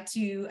you'd like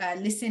to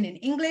listen in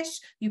English,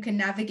 you can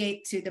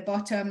navigate to the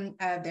bottom.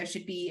 There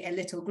should be a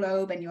little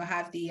globe and you'll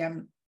have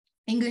the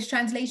English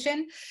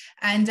translation.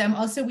 And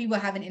also we will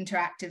have an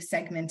interactive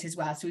segment as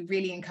well. So we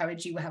really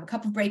encourage you. We'll have a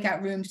couple of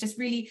breakout rooms, just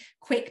really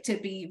quick to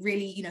be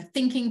really,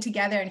 thinking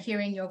together and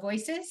hearing your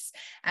voices.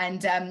 And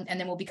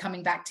then we'll be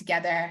coming back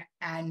together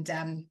and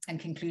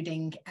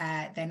concluding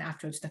then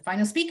afterwards the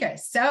final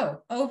speakers.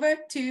 So over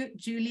to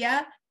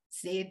Julia,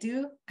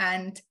 Seydou,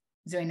 and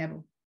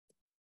Zoénabou.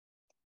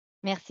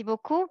 Merci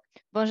beaucoup.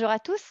 Bonjour à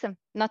tous.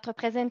 Notre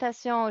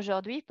présentation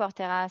aujourd'hui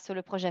portera sur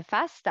le projet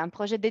FAST, un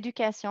projet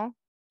d'éducation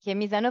qui est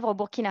mis en œuvre au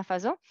Burkina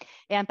Faso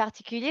et en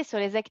particulier sur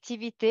les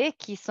activités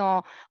qui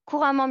sont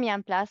couramment mises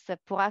en place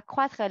pour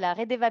accroître la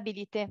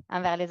redevabilité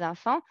envers les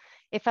enfants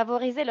et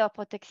favoriser leur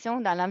protection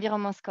dans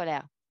l'environnement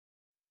scolaire.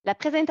 La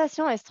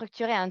présentation est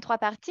structurée en 3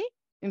 parties.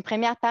 Une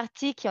première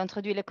partie qui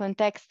introduit le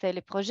contexte et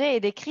le projet et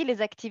décrit les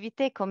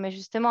activités qu'on met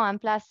justement en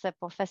place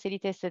pour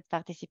faciliter cette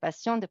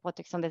participation de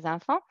protection des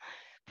enfants.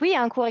 Puis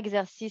un court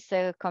exercice,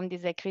 comme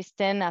disait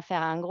Kristen, à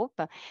faire en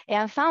groupe. Et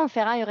enfin, on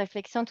fera une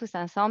réflexion tous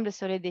ensemble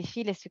sur les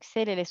défis, les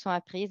succès, les leçons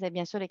apprises et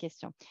bien sûr les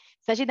questions.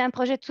 Il s'agit d'un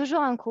projet toujours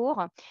en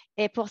cours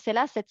et pour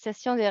cela, cette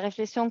session de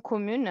réflexion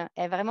commune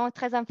est vraiment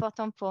très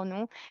importante pour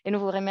nous et nous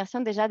vous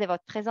remercions déjà de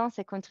votre présence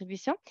et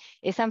contribution.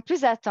 Et sans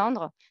plus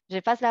attendre, je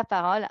passe la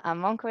parole à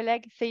mon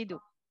collègue Seydou.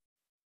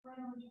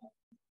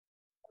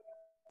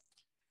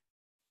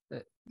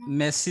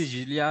 Merci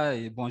Julia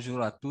et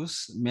bonjour à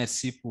tous.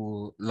 Merci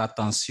pour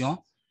l'attention.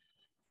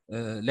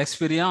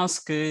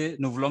 L'expérience que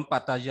nous voulons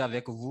partager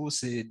avec vous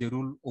se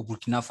déroule au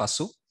Burkina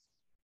Faso,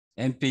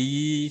 un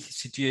pays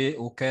situé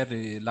au cœur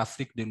de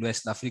l'Afrique de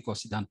l'Ouest, l'Afrique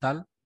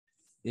occidentale,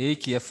 et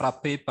qui est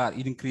frappé par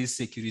une crise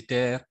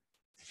sécuritaire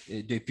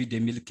depuis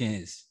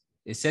 2015.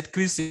 Et cette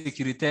crise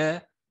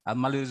sécuritaire a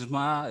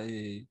malheureusement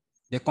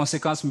des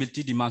conséquences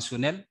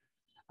multidimensionnelles,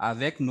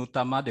 avec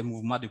notamment des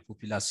mouvements de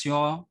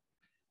population.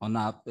 On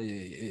a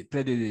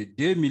près de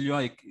 2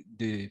 millions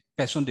de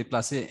personnes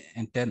déplacées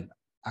internes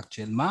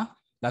actuellement.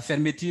 La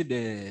fermeture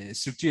des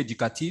structures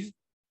éducatives,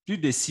 plus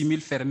de 6 000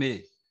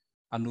 fermées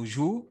à nos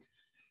jours.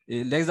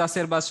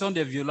 L'exacerbation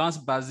des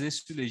violences basées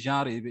sur le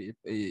genre,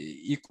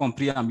 y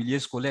compris en milieu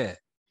scolaire.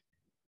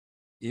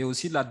 Et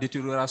aussi la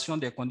détérioration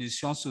des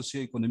conditions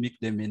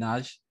socio-économiques des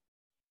ménages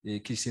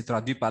qui se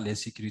traduit par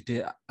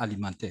l'insécurité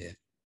alimentaire.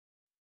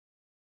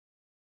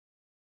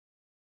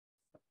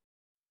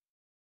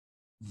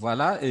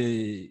 Voilà,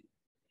 et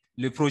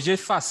le projet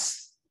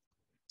FAST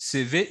se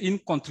veut une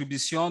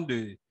contribution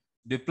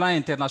de plan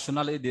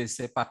international et de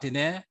ses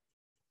partenaires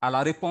à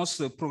la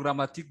réponse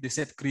programmatique de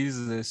cette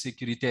crise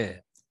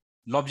sécuritaire.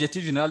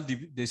 L'objectif général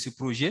de ce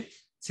projet,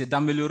 c'est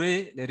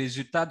d'améliorer les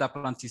résultats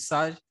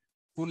d'apprentissage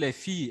pour les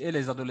filles et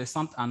les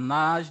adolescentes en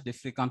âge de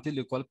fréquenter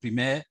l'école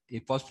primaire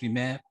et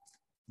post-primaire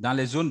dans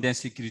les zones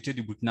d'insécurité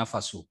du Burkina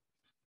Faso.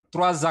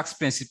 3 axes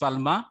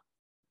principalement,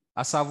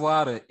 à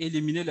savoir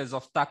éliminer les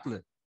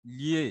obstacles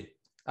liés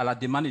à la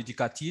demande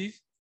éducative,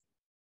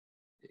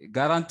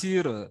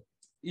 garantir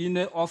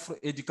une offre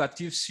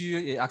éducative sûre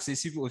et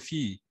accessible aux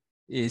filles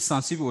et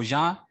sensible aux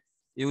genre,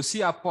 et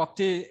aussi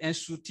apporter un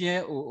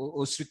soutien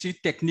aux structures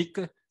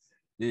techniques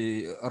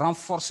et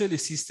renforcer le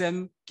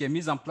système qui est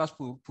mis en place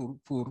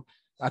pour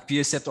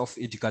appuyer cette offre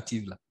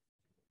éducative-là.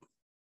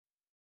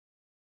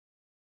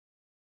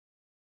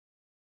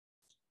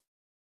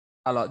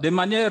 Alors, de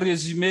manière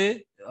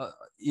résumée,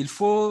 il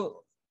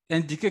faut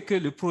indiquer que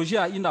le projet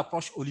a une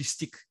approche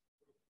holistique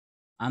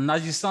en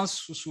agissant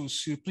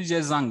sur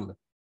plusieurs angles.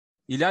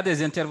 Il y a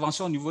des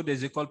interventions au niveau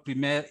des écoles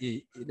primaires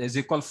et des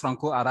écoles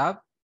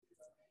franco-arabes.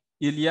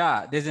 Il y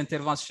a des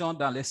interventions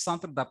dans les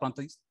centres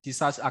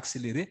d'apprentissage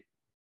accéléré.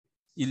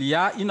 Il y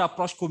a une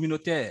approche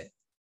communautaire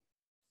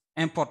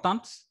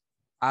importante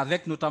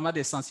avec notamment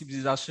des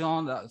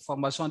sensibilisations, la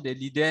formation des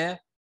leaders.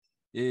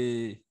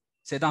 Et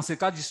c'est dans ce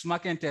cadre justement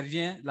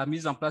qu'intervient la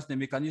mise en place des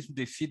mécanismes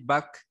de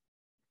feedback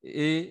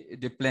et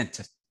de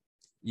plainte.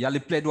 Il y a le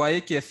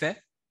plaidoyer qui est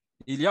fait.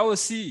 Il y a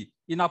aussi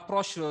une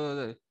approche,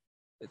 un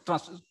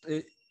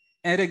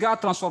regard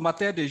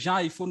transformateur des gens.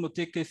 Il faut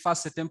noter que face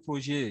à certains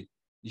projets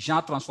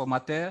gens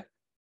transformateurs,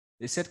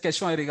 et cette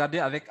question est regardée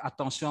avec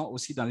attention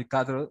aussi dans le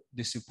cadre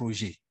de ce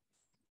projet.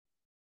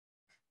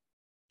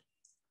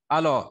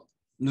 Alors,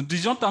 nous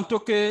disions tantôt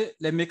que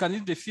les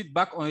mécanismes de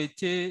feedback ont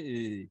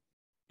été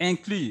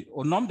inclus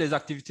au nombre des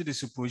activités de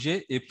ce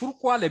projet. Et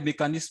pourquoi les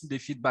mécanismes de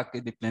feedback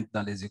et de plainte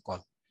dans les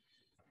écoles?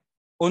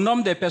 Au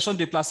nombre des personnes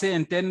déplacées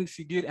internes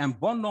figure un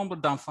bon nombre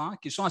d'enfants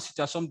qui sont en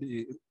situation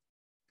de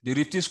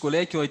rupture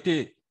scolaire, qui ont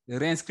été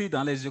réinscrits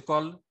dans les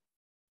écoles,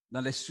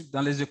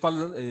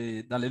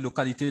 dans les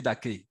localités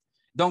d'accueil.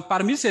 Donc,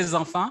 parmi ces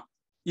enfants,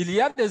 il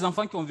y a des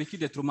enfants qui ont vécu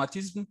des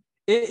traumatismes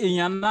et il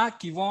y en a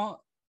qui vont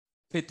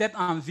peut-être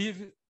en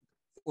vivre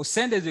au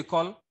sein des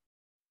écoles.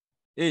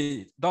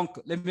 Et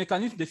donc, les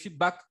mécanismes de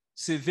feedback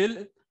se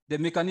veulent des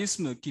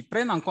mécanismes qui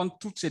prennent en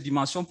compte toutes ces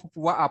dimensions pour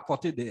pouvoir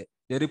apporter des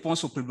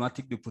réponses aux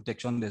problématiques de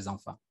protection des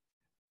enfants.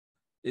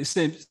 Et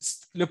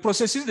le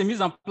processus de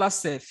mise en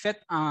place est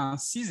fait en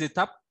 6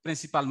 étapes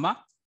principalement.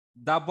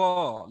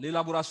 D'abord,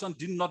 l'élaboration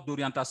d'une note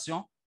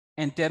d'orientation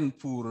interne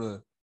pour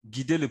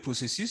guider le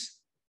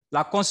processus,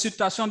 la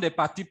consultation des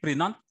parties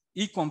prenantes,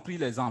 y compris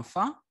les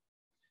enfants,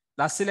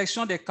 la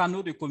sélection des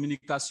canaux de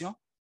communication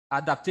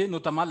adaptés,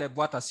 notamment les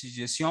boîtes à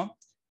suggestions,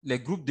 les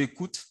groupes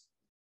d'écoute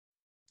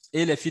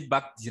et les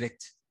feedbacks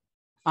directs.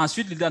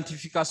 Ensuite,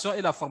 l'identification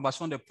et la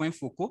formation des points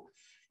focaux.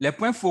 Les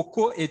points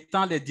focaux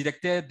étant les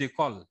directeurs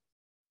d'école.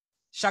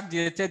 Chaque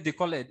directeur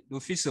d'école est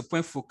d'office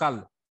point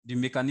focal du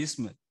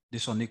mécanisme de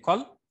son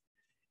école.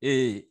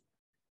 Et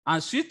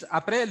ensuite,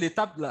 après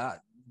l'étape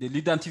de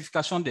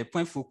l'identification des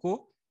points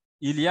focaux,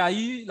 il y a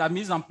eu la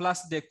mise en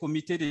place des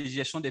comités de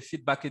gestion des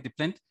feedbacks et des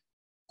plaintes,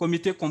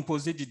 comité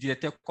composé du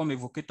directeur, comme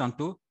évoqué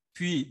tantôt,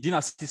 puis d'une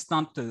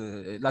assistante,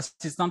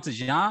 l'assistante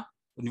géant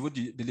au niveau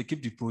de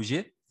l'équipe du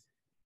projet,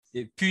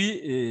 et puis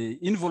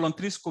une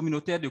volontaire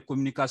communautaire de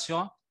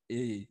communication,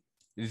 et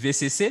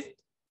VCC,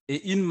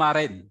 et une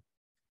marraine.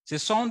 Ce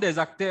sont des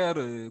acteurs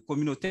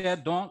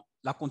communautaires dont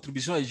la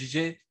contribution est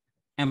jugée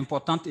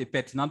importante et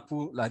pertinente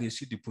pour la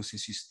réussite du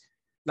processus.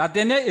 La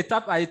dernière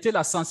étape a été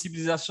la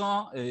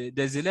sensibilisation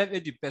des élèves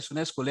et du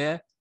personnel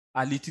scolaire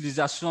à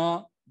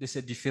l'utilisation de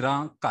ces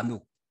différents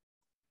canaux.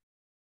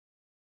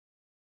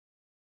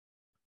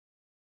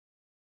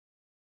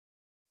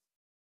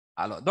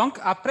 Alors, donc,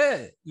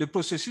 après le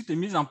processus de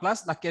mise en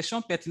place, la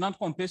question pertinente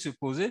qu'on peut se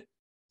poser,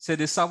 c'est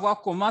de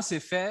savoir comment se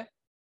fait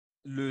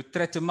le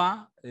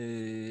traitement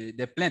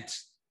des plaintes.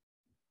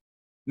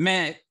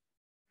 Mais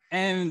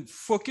un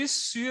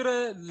focus sur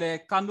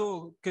les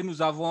canaux que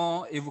nous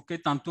avons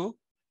évoqués tantôt,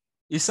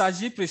 il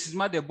s'agit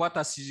précisément des boîtes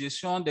à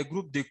suggestions, des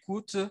groupes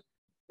d'écoute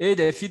et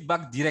des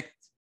feedbacks directs.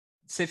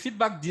 Ces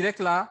feedbacks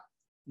directs-là,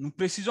 nous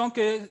précisons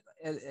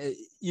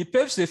qu'ils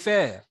peuvent se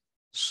faire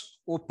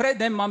auprès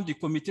d'un membre du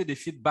comité de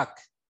feedback.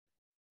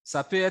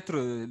 Ça peut être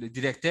le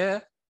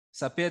directeur,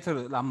 ça peut être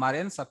la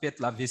marraine, ça peut être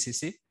la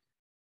VCC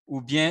ou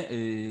bien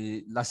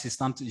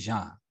l'assistante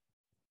genre.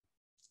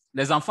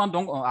 Les enfants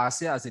donc ont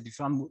accès à ces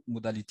différentes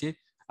modalités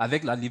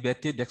avec la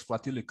liberté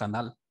d'exploiter le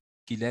canal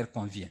qui leur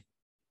convient.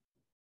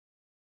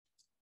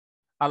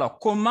 Alors,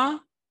 comment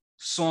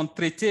sont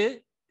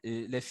traités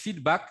les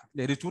feedbacks,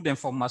 les retours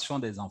d'information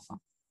des enfants?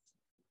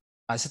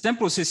 C'est un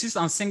processus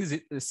en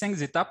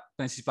 5 étapes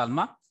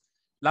principalement.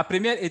 La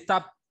première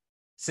étape,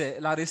 c'est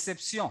la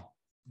réception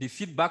des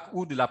feedbacks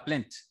ou de la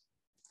plainte.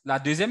 La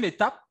deuxième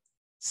étape,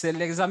 c'est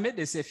l'examen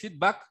de ces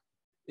feedbacks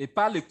et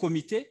par le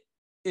comité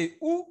et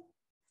ou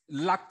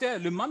l'acteur,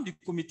 le membre du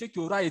comité qui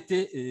aura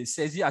été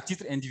saisi à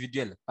titre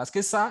individuel. Parce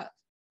que ça,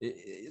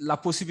 la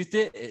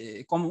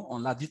possibilité, comme on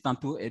l'a dit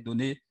tantôt, est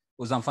donnée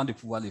aux enfants de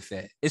pouvoir le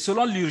faire. Et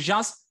selon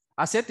l'urgence,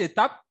 à cette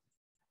étape,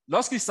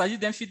 lorsqu'il s'agit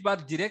d'un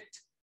feedback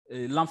direct,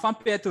 l'enfant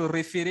peut être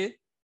référé,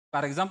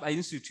 par exemple, à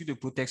une structure de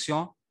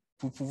protection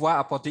pour pouvoir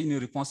apporter une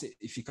réponse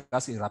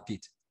efficace et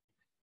rapide.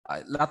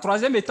 La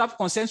troisième étape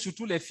concerne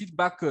surtout les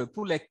feedbacks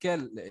pour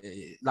lesquels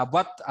la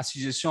boîte à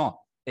suggestions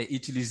est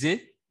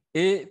utilisée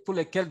et pour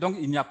lesquels donc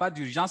il n'y a pas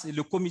d'urgence et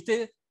le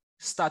comité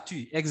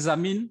statue,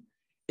 examine.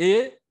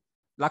 Et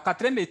la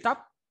quatrième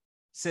étape,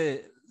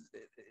 c'est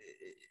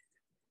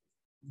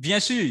bien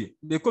sûr,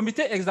 le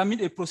comité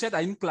examine et procède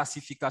à une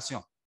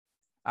classification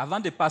avant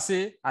de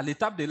passer à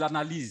l'étape de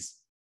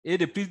l'analyse et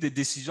de prise de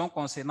décision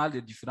concernant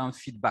les différents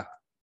feedbacks.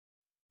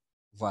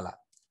 Voilà.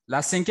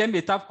 La cinquième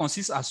étape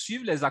consiste à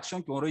suivre les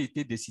actions qui auraient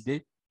été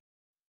décidées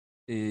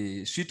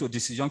et suite aux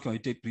décisions qui ont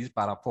été prises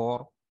par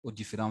rapport aux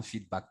différents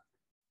feedbacks.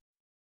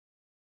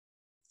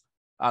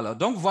 Alors,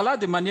 donc voilà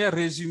de manière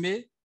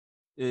résumée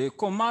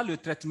comment le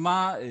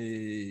traitement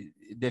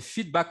des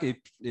feedbacks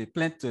et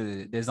plaintes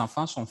des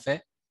enfants sont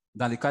faits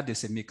dans le cadre de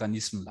ces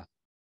mécanismes-là.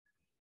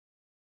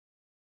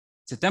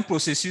 C'est un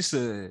processus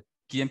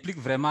qui implique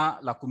vraiment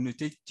la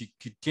communauté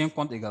qui tient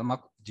compte également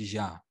du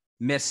genre.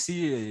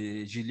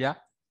 Merci,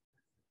 Julia,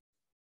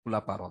 pour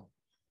la parole.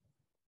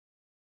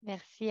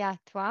 Merci à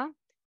toi.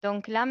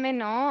 Donc là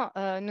maintenant,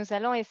 nous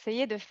allons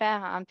essayer de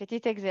faire un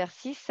petit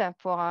exercice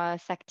pour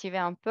s'activer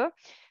un peu.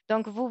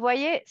 Donc vous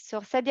voyez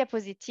sur cette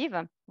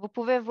diapositive, vous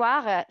pouvez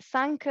voir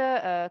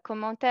 5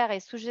 commentaires et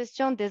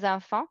suggestions des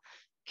enfants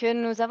que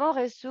nous avons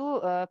reçus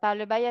par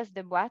le bias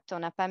de boîte. On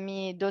n'a pas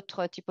mis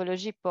d'autres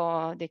typologies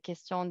pour des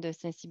questions de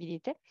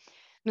sensibilité.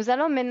 Nous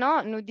allons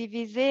maintenant nous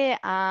diviser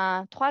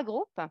en 3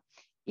 groupes.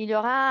 Il y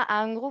aura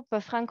un groupe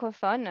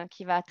francophone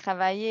qui va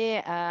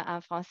travailler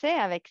en français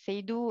avec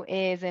Seydou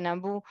et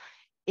Zenabou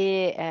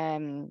et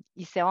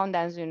ils seront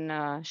dans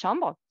une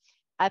chambre.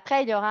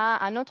 Après, il y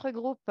aura un autre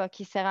groupe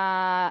qui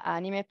sera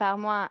animé par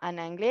moi en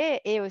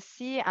anglais et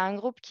aussi un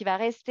groupe qui va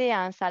rester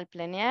en salle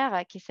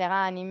plénière qui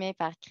sera animé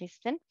par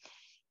Kristen.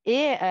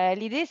 Et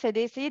l'idée, c'est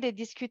d'essayer de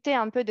discuter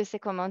un peu de ces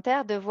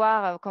commentaires, de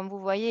voir, comme vous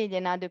voyez, il y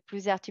en a de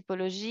plusieurs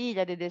typologies. Il y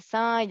a des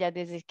dessins, il y a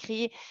des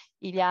écrits,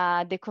 il y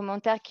a des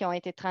commentaires qui ont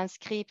été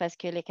transcrits parce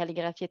que les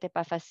calligraphies n'étaient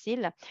pas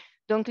faciles.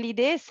 Donc,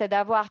 l'idée, c'est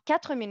d'avoir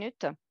 4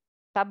 minutes,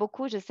 pas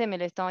beaucoup, je sais, mais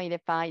le temps, il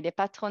n'est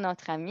pas trop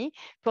notre ami,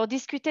 pour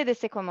discuter de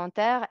ces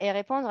commentaires et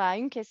répondre à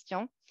une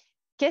question.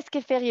 Qu'est-ce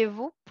que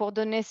feriez-vous pour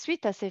donner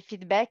suite à ces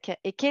feedbacks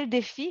et quels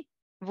défis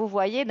vous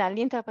voyez dans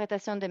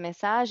l'interprétation des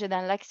messages et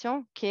dans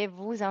l'action que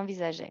vous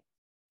envisagez?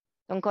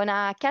 Donc, on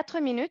a 4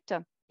 minutes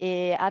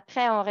et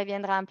après, on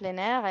reviendra en plein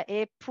air.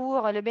 Et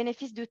pour le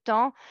bénéfice du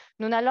temps,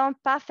 nous n'allons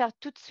pas faire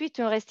tout de suite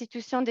une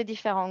restitution des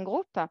différents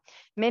groupes,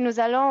 mais nous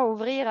allons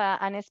ouvrir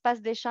un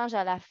espace d'échange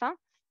à la fin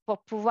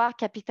pour pouvoir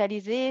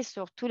capitaliser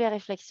sur toutes les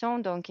réflexions.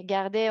 Donc,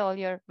 gardez all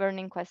your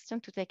burning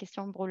questions, toutes les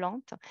questions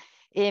brûlantes.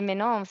 Et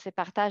maintenant, on se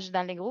partage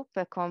dans les groupes.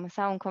 Comme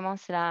ça, on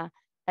commence la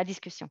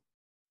discussion.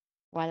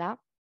 Voilà.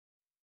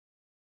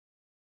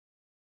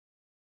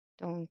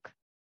 Donc,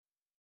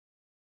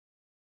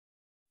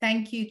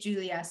 thank you,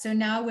 Julia. So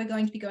now we're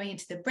going to be going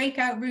into the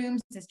breakout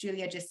rooms, as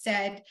Julia just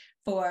said,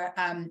 for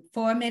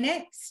 4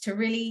 minutes to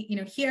really,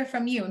 hear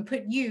from you and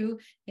put you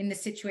in the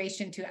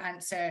situation to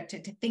answer,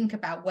 to think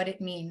about what it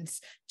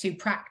means to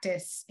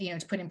practice,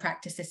 to put in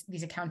practice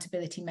these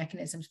accountability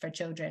mechanisms for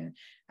children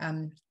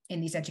in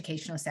these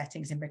educational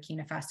settings in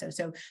Burkina Faso.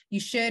 So you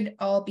should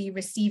all be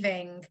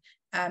receiving,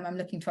 I'm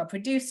looking to our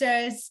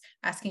producers,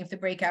 asking if the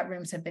breakout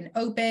rooms have been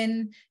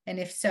open. And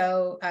if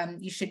so,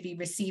 you should be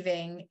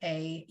receiving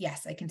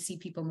yes, I can see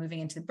people moving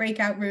into the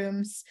breakout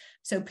rooms.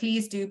 So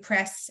please do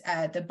press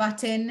the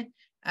button,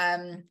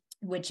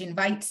 which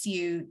invites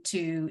you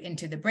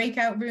into the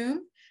breakout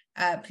room.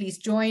 Please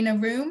join a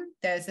room.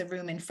 There's a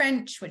room in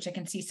French, which I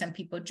can see some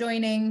people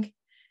joining.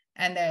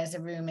 And there's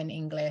a room in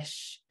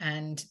English.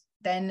 And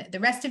then the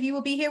rest of you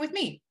will be here with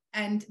me.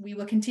 And we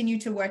will continue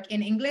to work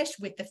in English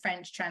with the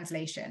French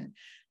translation.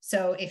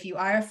 So if you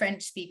are a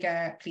French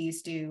speaker,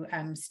 please do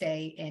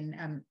stay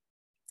in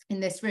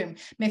this room.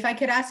 If I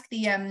could ask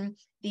the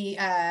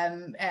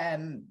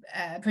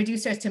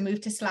producers to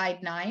move to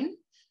slide 9,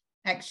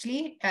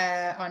 actually,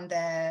 on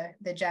the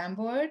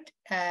Jamboard.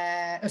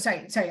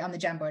 On the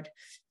Jamboard.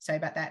 Sorry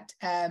about that.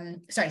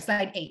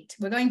 Slide 8.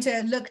 We're going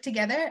to look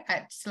together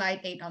at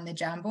slide 8 on the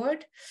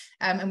Jamboard,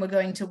 and we're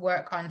going to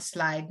work on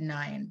slide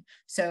 9.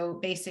 So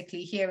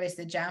basically, here is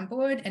the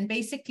Jamboard, and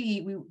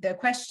basically, the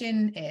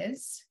question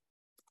is,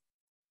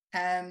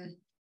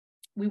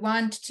 we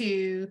want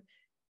to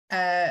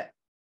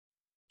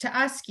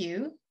ask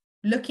you,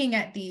 looking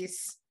at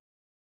these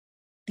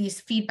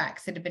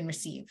feedbacks that have been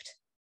received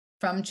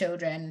from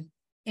children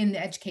in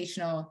the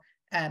educational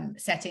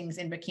settings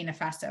in Burkina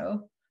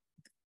Faso.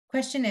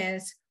 Question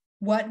is,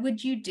 what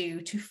would you do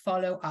to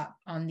follow up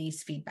on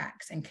these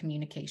feedbacks and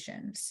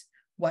communications?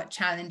 What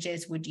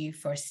challenges would you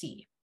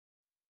foresee?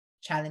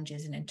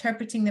 Challenges in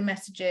interpreting the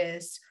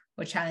messages,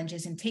 or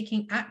challenges in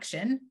taking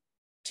action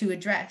to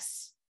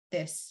address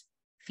this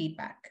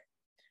feedback?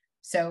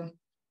 So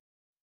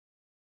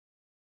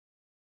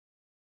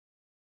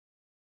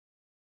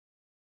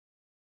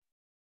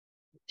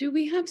do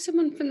we have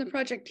someone from the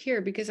project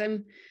here? Because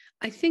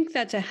I think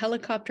that's a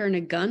helicopter and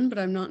a gun, but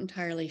I'm not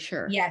entirely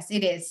sure. Yes,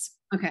 it is.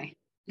 Okay.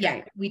 Yeah,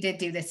 great. we did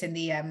do this in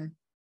the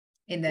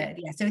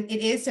so it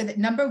is. So that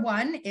number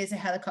 1 is a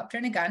helicopter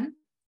and a gun.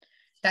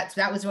 That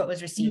was what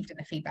was received in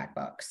the feedback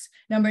box.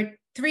 Number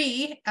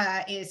 3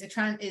 is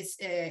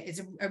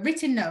a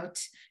written note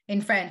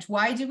in French.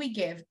 Why do we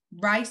give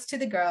rice to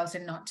the girls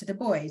and not to the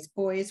boys?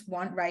 Boys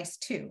want rice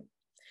too.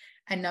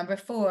 And number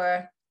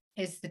 4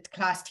 is the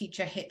class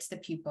teacher hits the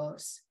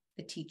pupils.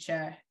 The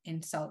teacher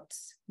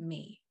insults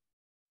me.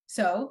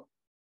 So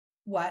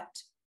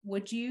what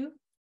would you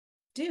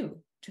do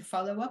to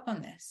follow up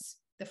on this?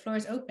 the floor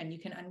is open. You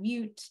can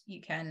unmute, you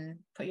can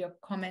put your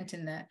comment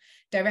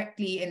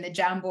directly in the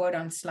Jamboard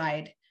on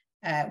slide.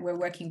 We're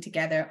working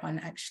together on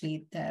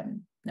actually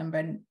the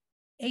number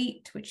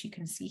 8, which you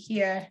can see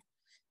here.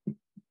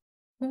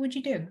 What would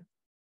you do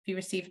if you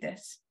received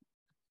this?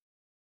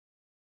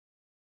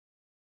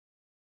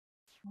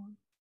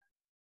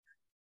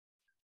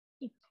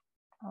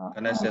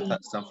 Can I say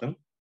something?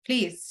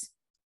 Please.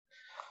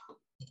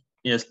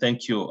 Yes,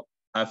 thank you.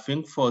 I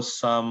think for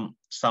some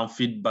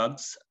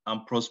feedbacks,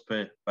 I'm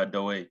Prosper, by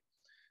the way.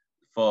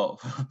 For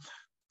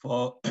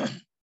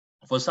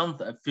some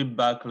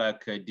feedback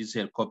like this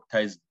helicopter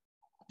is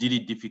really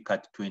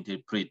difficult to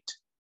interpret,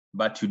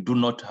 but you do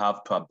not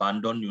have to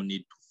abandon. You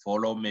need to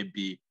follow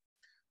maybe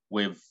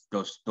with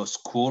the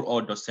school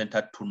or the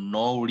center to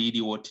know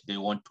really what they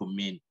want to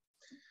mean.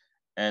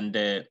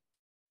 And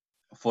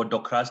for the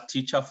class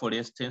teacher, for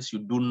instance, you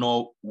do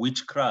know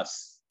which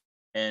class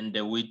and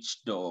who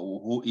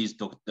is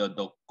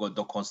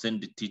the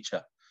concerned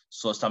teacher.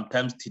 So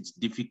sometimes it's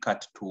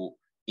difficult to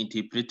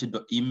interpret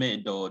the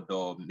email,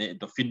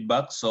 the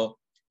feedback. So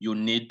you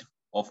need,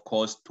 of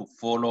course, to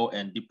follow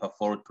and deeper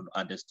follow to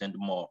understand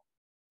more.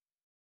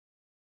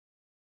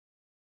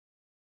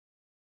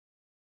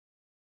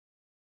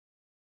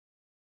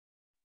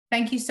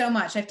 Thank you so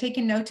much. I've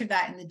taken note of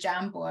that in the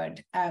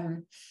Jamboard.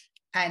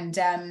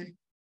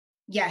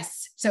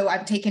 Yes, so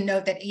I've taken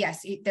note that,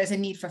 yes, there's a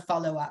need for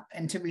follow-up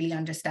and to really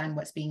understand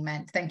what's being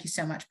meant. Thank you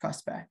so much,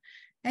 Prosper.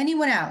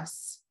 Anyone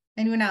else?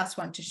 Anyone else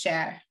want to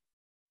share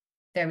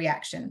their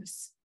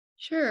reactions?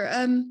 Sure.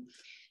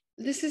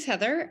 This is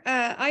Heather.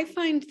 I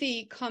find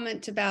the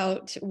comment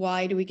about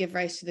why do we give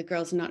rights to the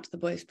girls and not to the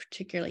boys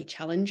particularly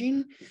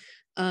challenging.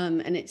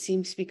 And it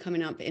seems to be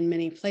coming up in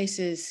many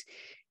places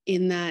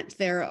in that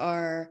there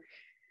are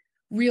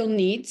real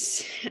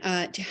needs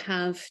to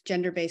have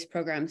gender-based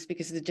programs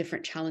because of the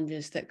different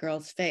challenges that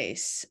girls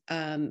face.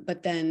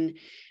 But then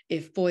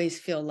if boys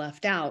feel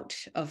left out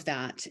of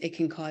that, it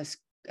can cause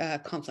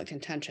conflict and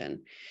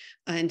tension.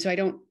 And so I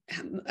don't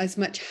as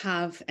much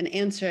have an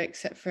answer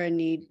except for a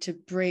need to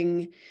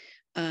bring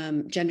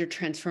gender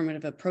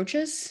transformative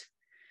approaches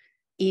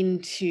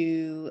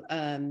into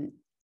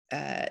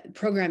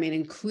programming,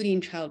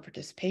 including child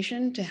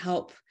participation, to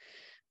help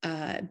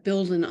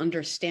build an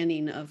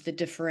understanding of the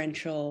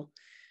differential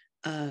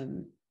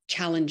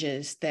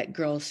challenges that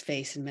girls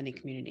face in many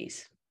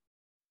communities.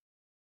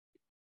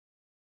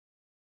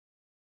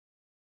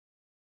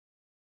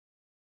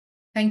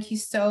 Thank you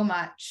so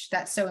much.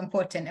 That's so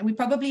important. And we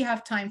probably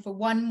have time for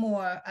one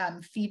more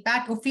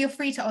feedback, or feel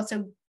free to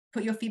also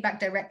put your feedback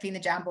directly in the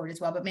Jamboard as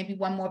well, but maybe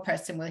one more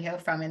person we'll hear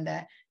from in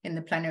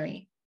the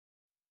plenary.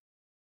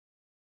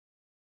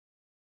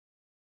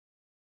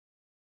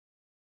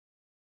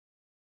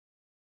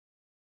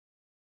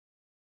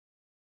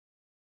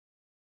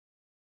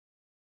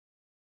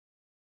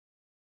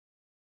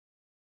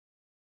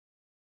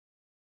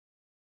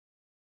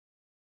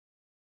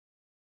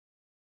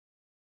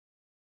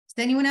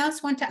 Does anyone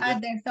else want to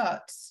add their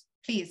thoughts,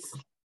 please?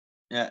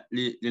 Yeah,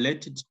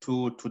 related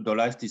to the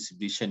rights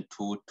distribution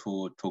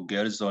to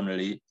girls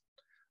only,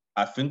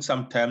 I think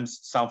sometimes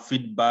some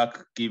feedback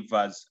give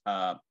us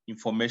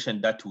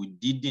information that we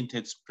didn't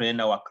explain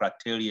our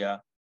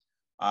criteria,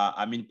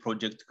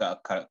 project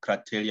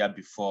criteria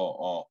before,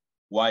 or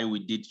why we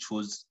did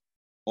choose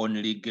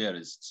only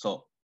girls.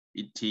 So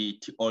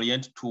it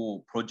orient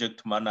to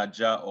project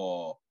manager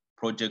or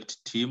project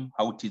team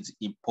how it is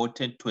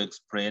important to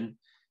explain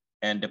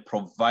and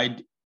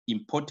provide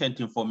important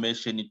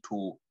information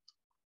to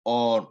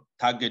all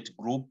target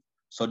group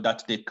so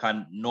that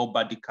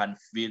nobody can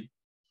feel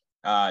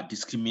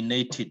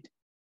discriminated.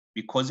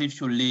 Because if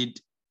you read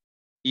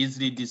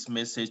easily this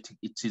message,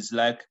 it is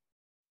like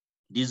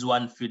this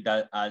one feel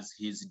that as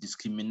he's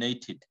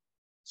discriminated.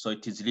 So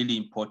it is really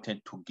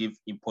important to give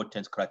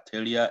important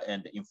criteria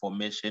and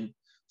information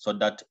so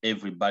that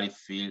everybody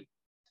feel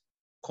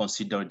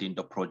considered in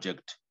the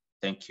project.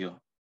 Thank you.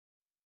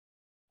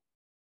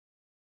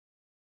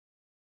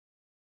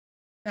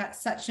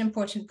 That's such an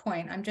important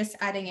point. I'm just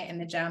adding it in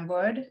the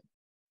Jamboard.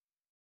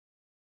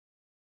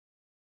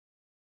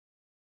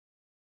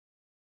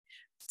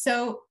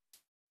 So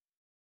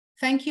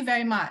thank you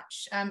very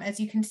much. As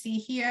you can see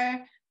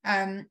here,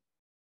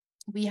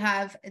 we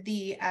have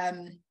the,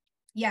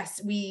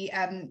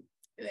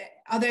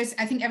 others,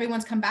 I think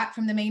everyone's come back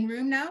from the main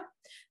room now.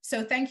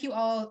 So thank you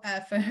all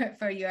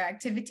for your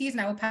activities.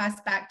 And I will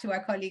pass back to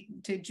our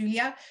colleague, to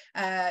Julia,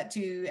 and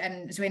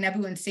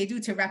Zuenabu and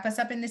Sedu to wrap us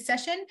up in this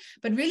session.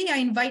 But really, I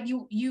invite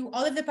you,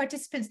 all of the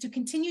participants, to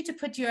continue to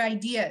put your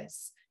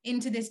ideas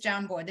into this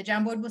Jamboard. The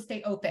Jamboard will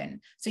stay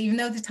open. So even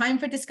though the time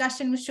for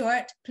discussion was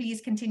short,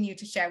 please continue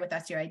to share with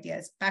us your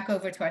ideas. Back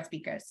over to our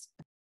speakers.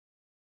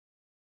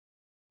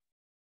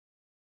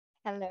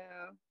 Hello.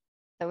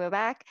 So we're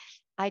back.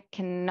 I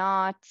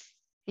cannot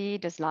see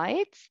the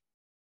slides.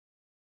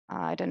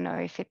 I don't know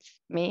if it's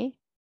me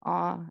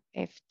or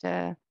if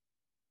the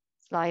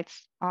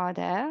slides are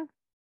there.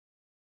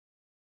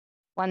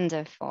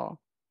 Wonderful.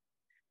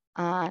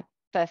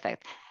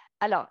 Perfect.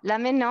 Alors, là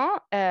maintenant,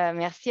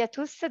 merci à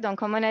tous. Donc,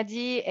 comme on a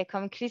dit et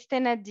comme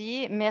Christine a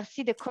dit,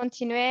 merci de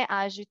continuer à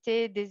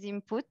ajouter des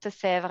inputs.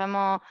 C'est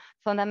vraiment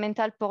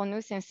fondamental pour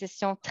nous. C'est une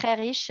session très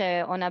riche.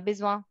 On a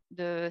besoin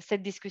de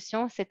cette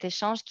discussion, cet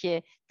échange qui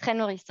est très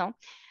nourrissant.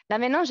 Là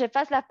maintenant, je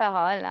passe la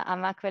parole à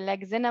ma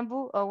collègue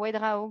Zenabou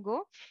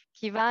Ouedraogo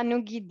qui va nous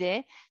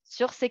guider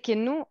sur ce que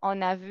nous,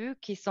 on a vu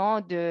qui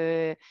sont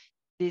des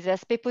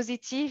aspects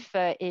positifs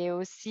et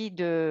aussi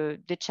de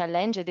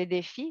challenges et des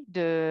défis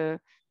de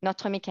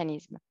notre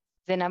mécanisme.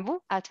 Zenabou,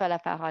 à toi la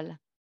parole.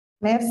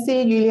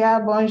 Merci, Julia.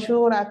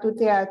 Bonjour à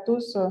toutes et à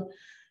tous.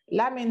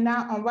 Là,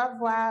 maintenant, on va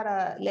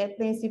voir les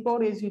principaux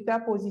résultats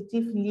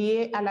positifs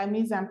liés à la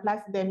mise en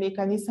place des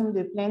mécanismes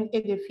de plainte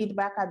et de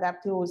feedback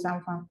adaptés aux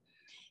enfants.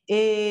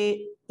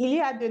 Et il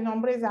y a de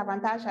nombreux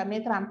avantages à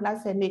mettre en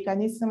place ces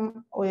mécanismes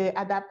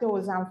adaptés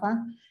aux enfants.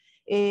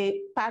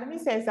 Et parmi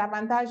ces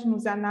avantages,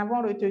 nous en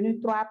avons retenu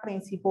 3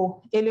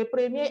 principaux. Et le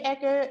premier est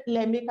que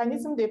les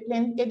mécanismes de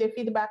plainte et de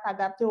feedback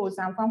adaptés aux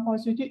enfants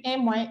constituent un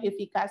moyen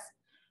efficace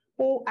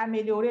pour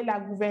améliorer la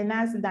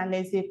gouvernance dans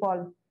les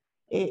écoles.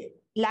 Et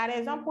la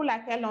raison pour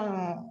laquelle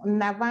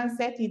on avance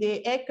cette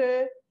idée est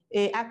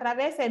que, à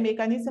travers ces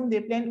mécanismes de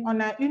plainte, on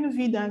a une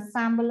vue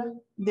d'ensemble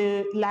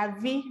de la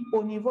vie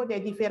au niveau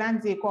des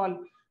différentes écoles.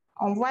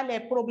 On voit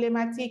les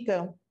problématiques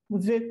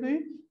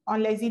vécues, on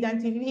les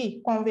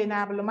identifie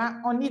convenablement,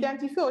 on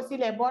identifie aussi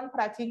les bonnes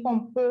pratiques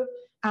qu'on peut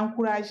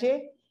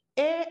encourager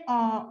et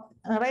on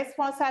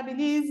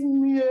responsabilise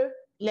mieux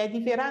les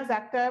différents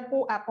acteurs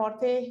pour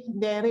apporter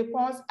des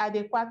réponses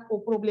adéquates aux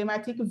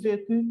problématiques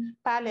vécues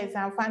par les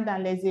enfants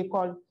dans les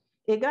écoles.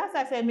 Et grâce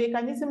à ces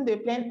mécanismes de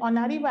plainte, on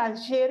arrive à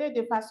gérer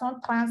de façon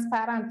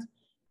transparente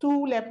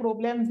tous les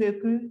problèmes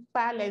vécus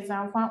par les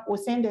enfants au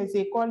sein des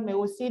écoles, mais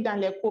aussi dans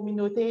les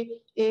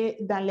communautés et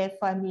dans les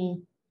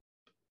familles.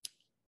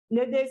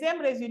 Le deuxième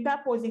résultat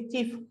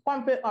positif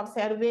qu'on peut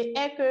observer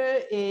est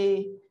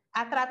que,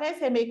 à travers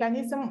ces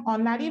mécanismes,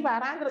 on arrive à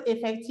rendre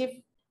effectif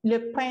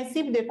le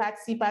principe de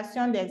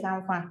participation des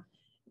enfants.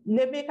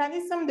 Le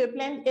mécanisme de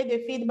plainte et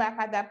de feedback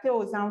adapté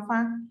aux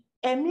enfants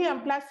est mis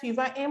en place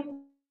suivant un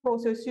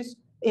processus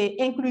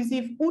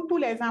inclusif où tous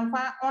les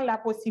enfants ont la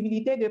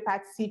possibilité de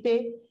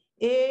participer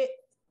et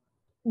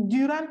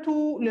durant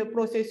tout le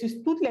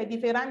processus, toutes les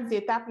différentes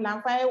étapes,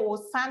 l'enfant est au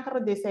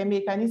centre de ces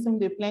mécanismes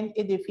de plainte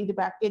et de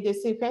feedback et de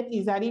ce fait,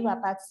 ils arrivent à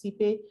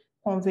participer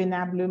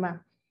convenablement.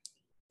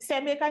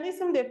 Ces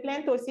mécanismes de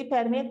plainte aussi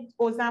permettent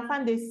aux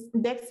enfants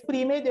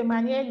d'exprimer de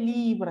manière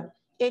libre,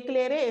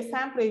 éclairée et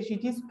sans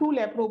préjudice tous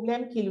les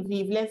problèmes qu'ils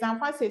vivent. Les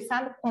enfants se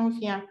sentent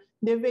confiants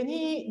de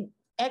venir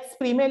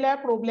exprimer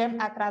leurs problèmes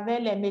à travers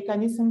les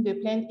mécanismes de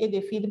plainte et de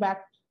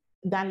feedback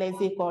dans les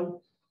écoles.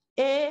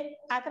 Et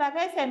à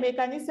travers ces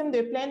mécanismes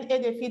de plainte et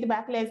de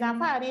feedback, les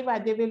enfants arrivent à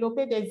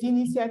développer des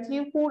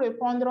initiatives pour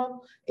répondre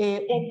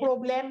aux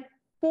problèmes,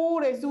 pour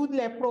résoudre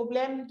les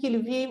problèmes qu'ils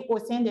vivent au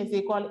sein des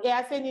écoles. Et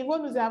à ce niveau,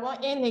 nous avons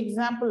un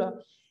exemple.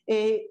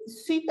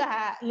 Suite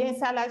à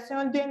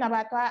l'installation d'un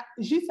abattoir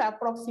juste à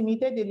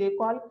proximité de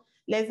l'école,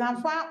 les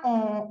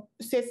enfants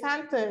se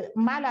sentent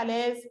mal à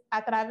l'aise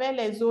à travers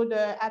les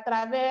odeurs, à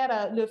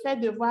travers le fait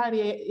de voir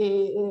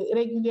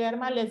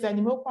régulièrement les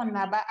animaux qu'on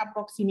abat à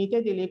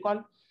proximité de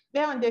l'école. Et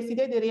ont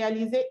décidé de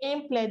réaliser un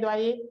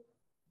plaidoyer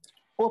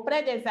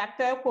auprès des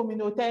acteurs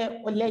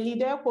communautaires, les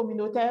leaders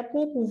communautaires,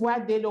 pour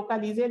pouvoir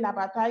délocaliser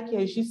l'abattoir qui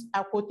est juste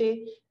à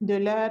côté de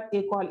leur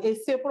école. Et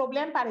ce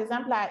problème, par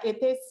exemple, a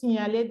été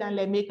signalé dans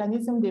les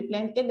mécanismes de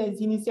plainte et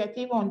les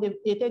initiatives ont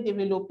été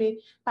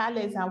développées par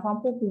les enfants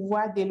pour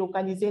pouvoir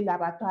délocaliser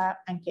l'abattoir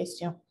en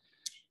question.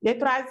 Le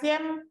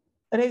troisième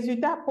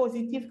résultat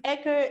positif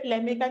est que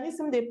les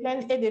mécanismes de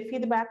plainte et de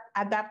feedback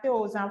adaptés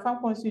aux enfants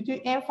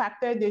constituent un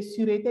facteur de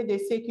sûreté, de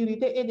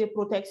sécurité et de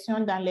protection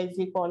dans les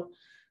écoles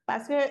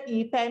parce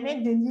qu'ils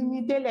permettent de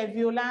limiter les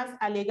violences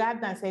à l'égard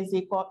dans ces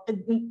écoles,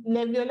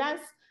 les violences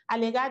à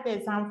l'égard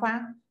des enfants,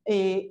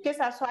 que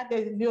ce soit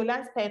des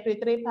violences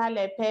perpétrées par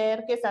les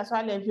pères, que ce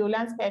soit les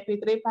violences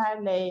perpétrées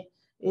par les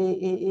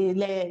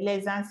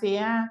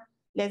enseignants.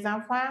 Les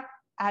enfants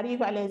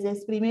arrivent à les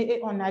exprimer et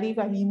on arrive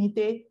à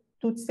limiter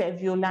toutes ces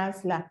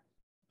violences-là.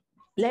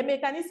 Les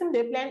mécanismes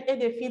de plainte et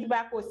de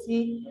feedback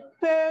aussi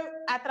peuvent,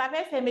 à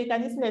travers ces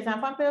mécanismes, les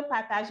enfants peuvent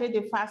partager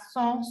de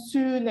façon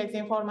sur les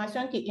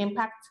informations qui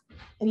impactent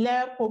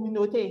leur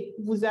communauté.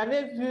 Vous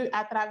avez vu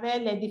à travers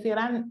les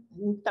différents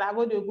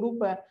travaux de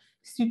groupe,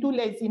 surtout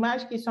les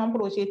images qui sont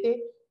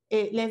projetées,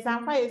 et les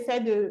enfants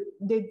essaient de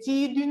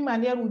dire d'une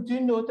manière ou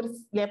d'une autre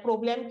les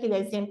problèmes qui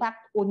les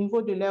impactent au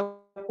niveau de leur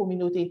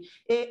communauté.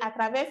 Et à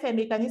travers ces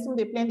mécanismes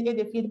de plainte et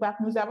de feedback,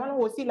 nous avons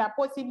aussi la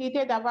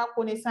possibilité d'avoir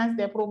connaissance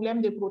des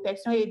problèmes de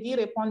protection et d'y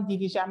répondre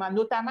diligemment,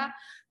 notamment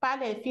par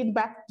les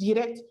feedbacks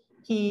directs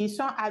qui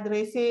sont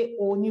adressés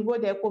au niveau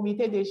des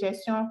comités de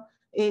gestion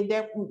et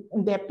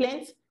des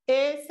plaintes.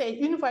 Et c'est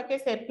une fois que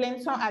ces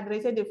plaintes sont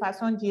adressées de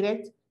façon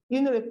directe,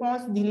 une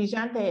réponse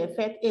diligente est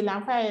faite et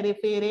l'enfant est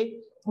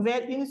référé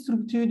vers une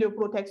structure de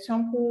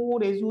protection pour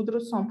résoudre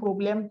son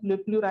problème le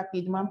plus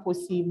rapidement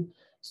possible.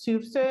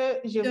 Sur ce,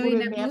 je vous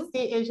remercie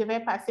et je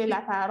vais passer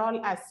la parole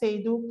à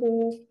Seydou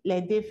pour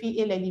les défis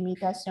et les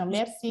limitations.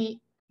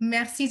 Merci.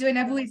 Merci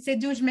Zoénabou et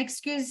Seydou, je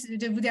m'excuse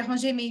de vous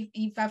déranger, mais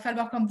il va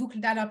falloir qu'on boucle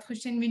dans la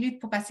prochaine minute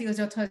pour passer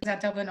aux autres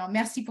intervenants.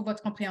 Merci pour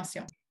votre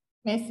compréhension.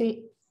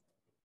 Merci.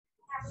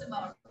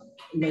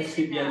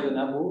 Merci bien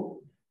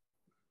Zoénabou.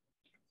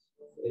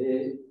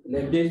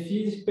 Les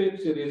défis peuvent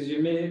se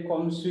résumer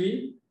comme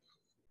suit.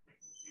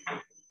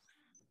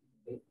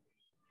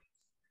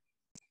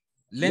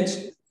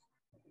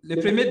 Le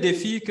premier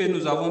défi que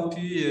nous avons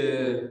pu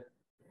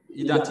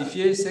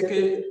identifier, c'est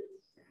que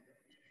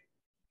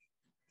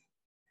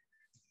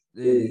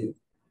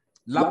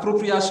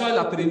l'appropriation et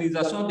la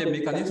pérennisation des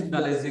mécanismes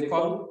dans les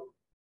écoles,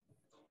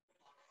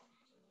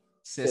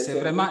 c'est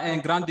vraiment un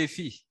grand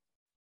défi.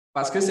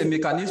 Parce que ces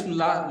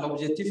mécanismes-là,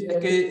 l'objectif est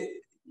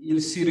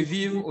qu'ils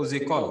survivent aux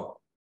écoles,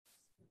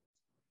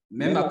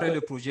 même après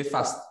le projet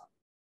FAST.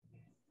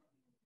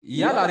 Il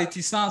y a la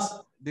réticence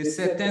de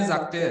certains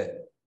acteurs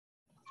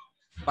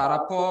par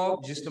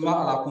rapport justement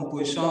à la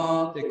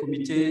composition des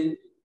comités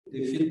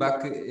de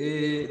feedback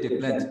et de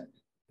plainte.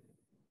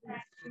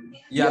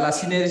 Il y a la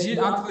synergie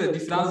entre les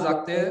différents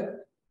acteurs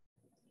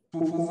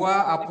pour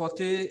pouvoir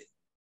apporter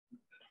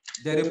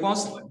des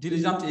réponses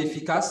diligentes et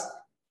efficaces.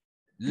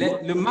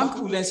 Le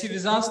manque ou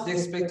l'insuffisance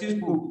d'expertise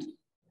pour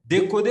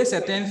décoder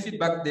certains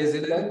feedbacks des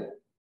élèves,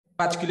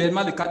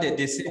 particulièrement le cas des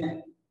décès.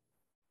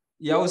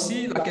 Il y a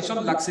aussi la question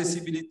de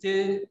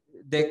l'accessibilité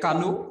des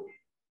canaux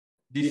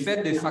du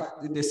fait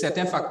de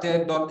certains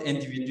facteurs d'ordre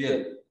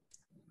individuel.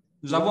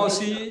 Nous avons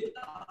aussi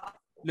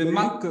le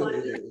manque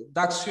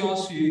d'action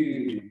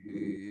sur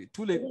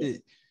tous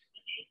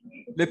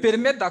les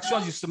périmètres d'action,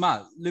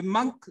 justement, le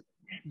manque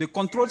de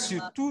contrôle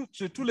sur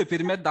tous les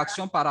périmètres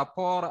d'action par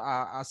rapport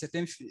à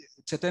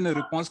certaines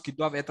réponses qui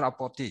doivent être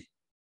apportées.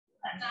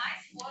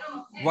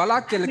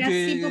 Voilà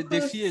quelques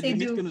défis et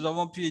limites que nous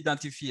avons pu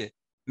identifier.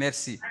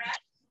 Merci.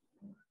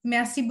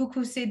 Merci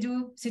beaucoup,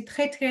 Seydou. C'est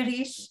très, très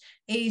riche.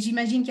 Et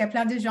j'imagine qu'il y a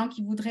plein de gens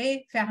qui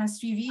voudraient faire un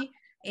suivi.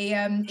 Et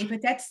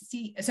peut-être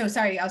si, so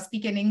sorry, I'll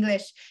speak in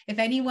English. If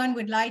anyone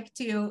would like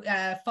to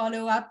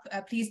follow up,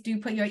 please do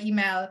put your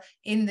email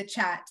in the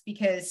chat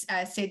because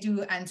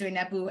Seydou and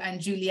Zoénabou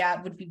and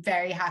Julia would be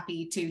very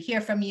happy to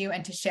hear from you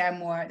and to share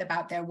more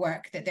about their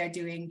work that they're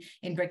doing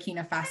in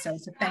Burkina Faso.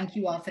 So thank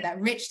you all for that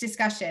rich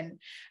discussion.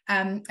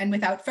 And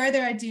without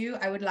further ado,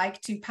 I would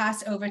like to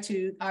pass over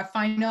to our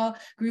final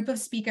group of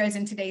speakers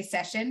in today's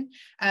session.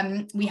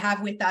 We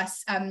have with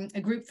us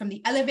a group from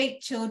the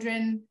Elevate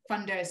Children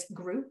Funders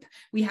Group.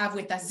 We have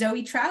with us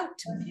Zoe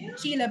Trout,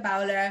 Sheila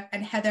Bowler,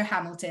 and Heather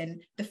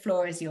Hamilton. The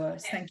floor is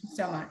yours. Thank you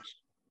so much.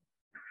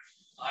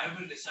 I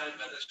will decide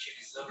whether she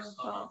deserves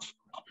or not.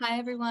 Hi,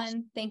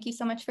 everyone. Thank you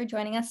so much for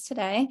joining us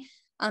today.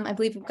 I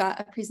believe we've got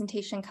a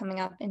presentation coming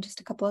up in just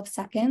a couple of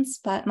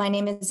seconds, but my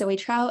name is Zoe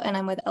Trout and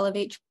I'm with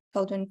Elevate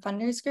Children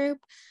Funders Group.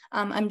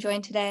 I'm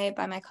joined today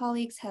by my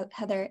colleagues,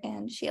 Heather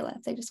and Sheila.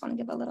 So I just want to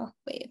give a little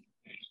wave.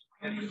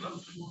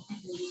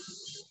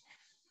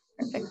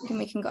 Perfect, and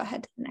we can go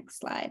ahead to the next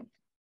slide.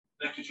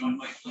 Like to join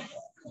my club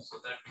so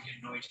that we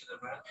can know each other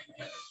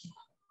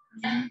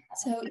better.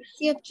 So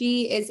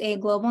CFG is a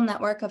global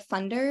network of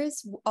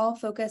funders, all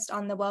focused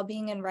on the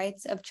well-being and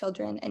rights of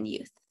children and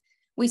youth.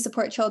 We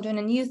support children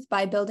and youth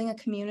by building a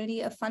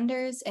community of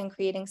funders and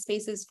creating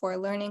spaces for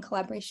learning,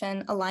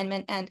 collaboration,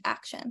 alignment, and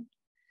action.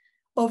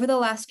 Over the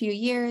last few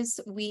years,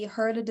 we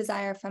heard a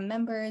desire from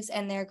members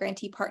and their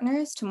grantee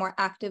partners to more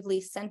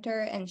actively center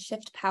and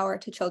shift power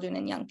to children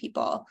and young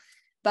people.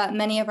 But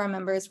many of our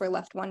members were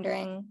left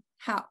wondering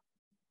how.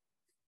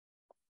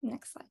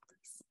 Next slide,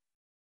 please.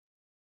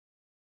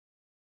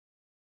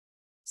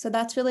 So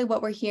that's really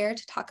what we're here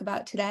to talk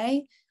about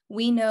today.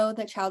 We know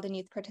that child and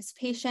youth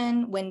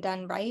participation, when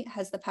done right,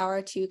 has the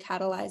power to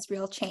catalyze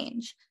real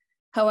change.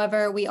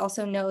 However, we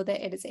also know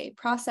that it is a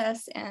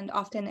process and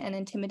often an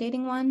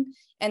intimidating one,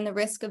 and the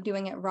risk of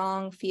doing it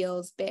wrong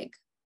feels big.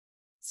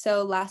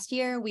 So last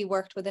year, we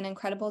worked with an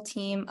incredible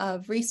team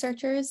of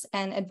researchers,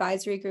 an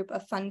advisory group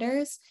of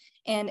funders,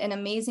 and an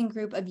amazing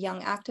group of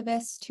young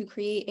activists to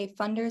create a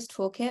funders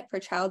toolkit for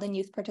child and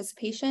youth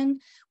participation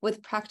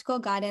with practical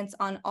guidance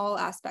on all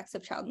aspects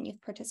of child and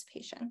youth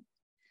participation.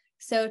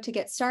 So to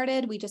get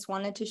started, we just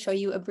wanted to show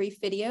you a brief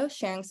video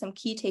sharing some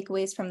key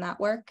takeaways from that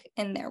work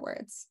in their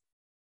words.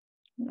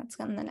 And that's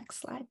on the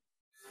next slide.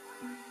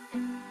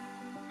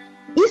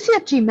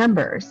 ECFG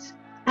members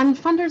and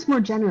funders more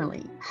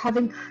generally have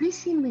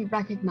increasingly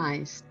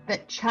recognized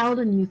that child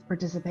and youth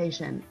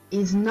participation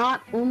is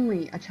not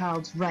only a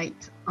child's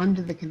right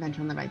under the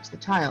Convention on the Rights of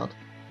the Child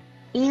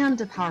and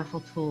a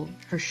powerful tool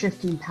for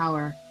shifting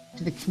power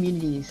to the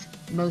communities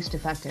most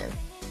effective,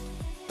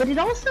 but it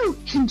also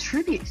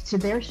contributes to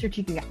their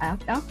strategic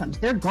outcomes,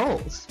 their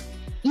goals,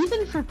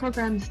 even for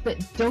programs that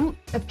don't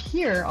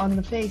appear on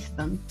the face of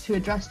them to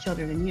address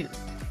children and youth.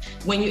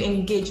 When you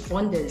engage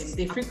funders,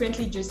 they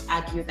frequently just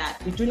argue that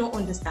they do not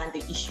understand the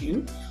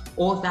issue,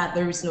 or that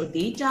there is no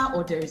data,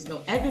 or there is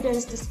no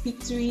evidence to speak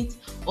to it,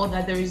 or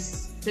that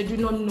they do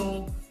not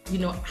know,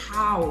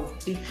 how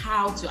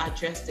to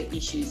address the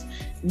issues.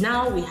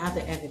 Now we have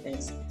the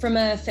evidence. From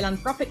a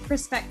philanthropic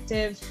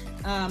perspective,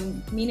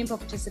 meaningful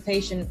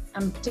participation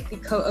and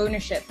particularly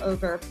co-ownership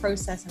over a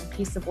process and a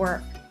piece of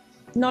work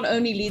not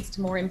only leads to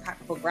more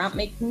impactful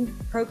grant-making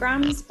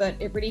programs, but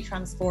it really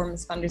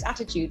transforms funders'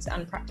 attitudes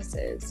and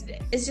practices.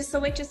 It's just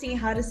so interesting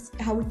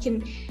how we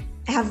can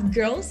have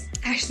girls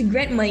actually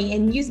grant money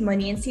and use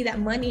money and see that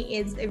money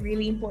is a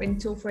really important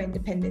tool for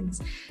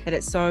independence. That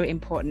it's so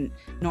important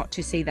not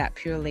to see that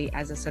purely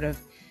as a sort of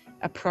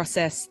a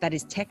process that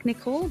is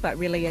technical, but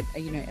really a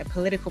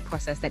political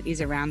process that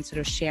is around sort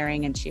of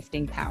sharing and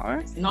shifting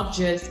power. Not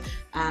just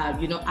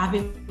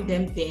having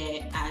them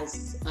there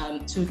as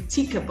to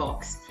tick a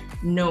box,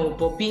 no,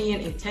 but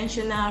being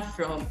intentional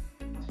from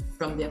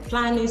their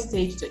planning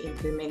stage to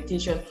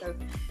implementation. So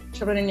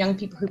children and young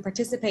people who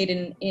participate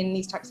in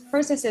these types of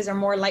processes are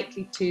more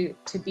likely to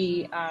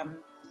be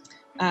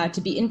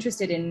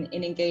interested in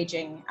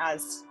engaging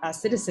as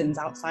citizens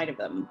outside of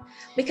them.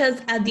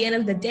 Because at the end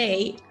of the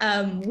day,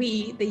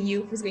 we, the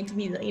youth, is going to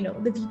be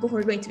the people who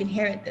are going to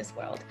inherit this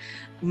world.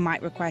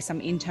 Might require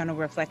some internal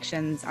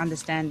reflections,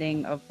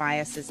 understanding of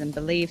biases and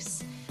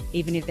beliefs,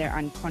 even if they're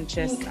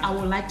unconscious. I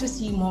would like to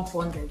see more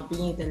funders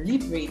being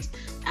deliberate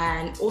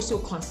and also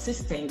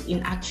consistent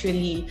in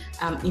actually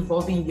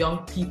involving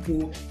young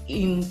people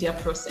in their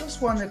process.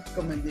 Just one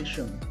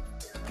recommendation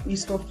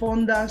is for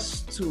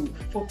funders to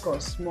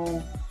focus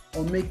more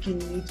on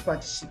making youth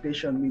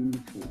participation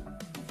meaningful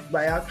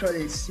by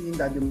actually seeing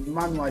that the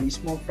manual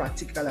is more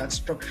practical at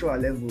structural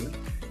level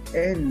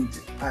and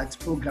at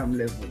program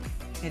level.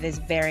 There's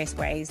various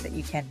ways that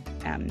you can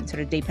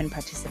sort of deepen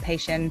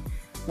participation.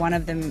 One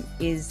of them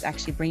is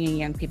actually bringing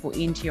young people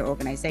into your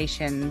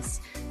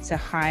organizations, so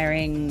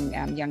hiring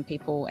young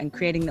people and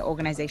creating the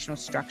organizational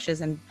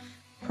structures and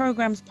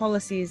programs,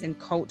 policies and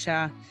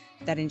culture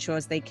that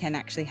ensures they can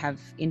actually have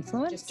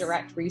influence. Just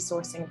direct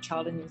resourcing of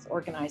child and youth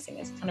organizing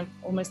is kind of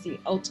almost the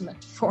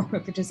ultimate form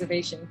of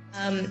participation.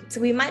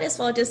 So we might as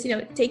well just,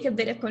 take a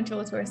bit of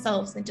control to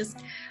ourselves and just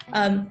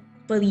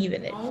believe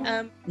in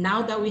it.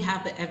 Now that we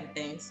have the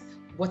evidence,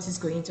 what is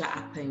going to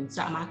happen?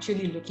 So I'm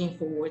actually looking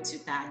forward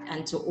to that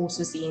and to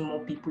also seeing more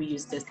people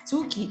use this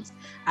toolkit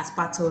as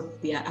part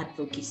of their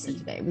advocacy.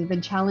 Today, we've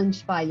been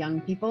challenged by young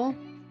people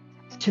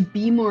to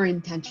be more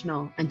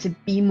intentional and to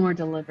be more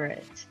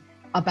deliberate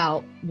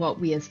about what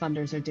we as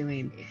funders are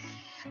doing.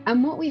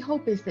 And what we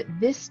hope is that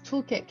this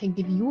toolkit can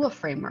give you a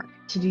framework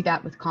to do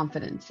that with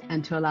confidence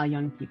and to allow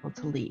young people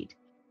to lead.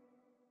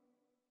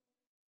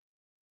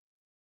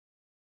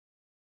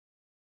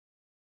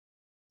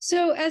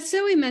 So as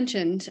Zoe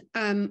mentioned,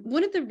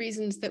 one of the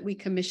reasons that we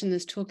commissioned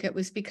this toolkit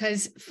was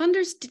because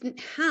funders didn't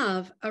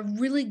have a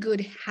really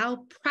good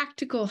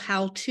practical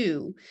how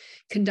to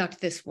conduct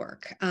this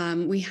work.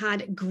 We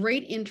had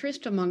great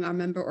interest among our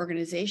member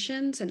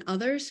organizations and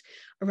others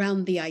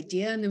around the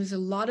idea, and there was a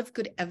lot of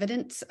good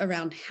evidence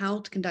around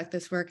how to conduct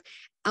this work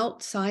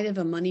outside of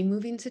a money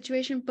moving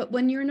situation. But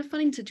when you're in a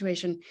funding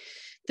situation,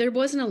 there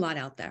wasn't a lot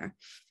out there.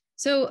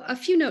 So a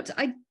few notes.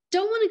 I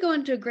don't want to go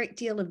into a great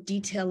deal of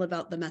detail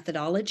about the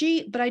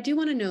methodology, but I do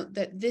want to note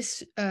that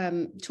this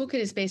toolkit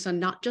is based on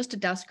not just a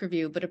desk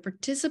review, but a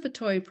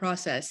participatory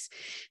process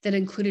that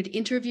included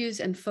interviews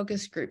and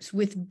focus groups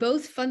with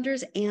both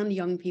funders and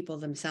young people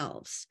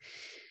themselves.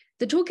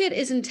 The toolkit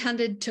is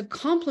intended to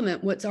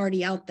complement what's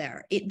already out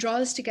there. It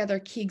draws together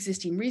key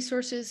existing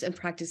resources and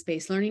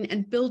practice-based learning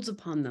and builds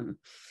upon them.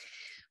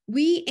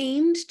 We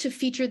aimed to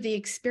feature the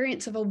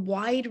experience of a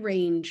wide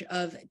range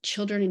of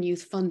children and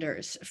youth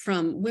funders,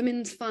 from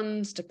women's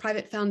funds to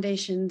private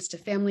foundations to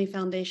family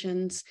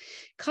foundations,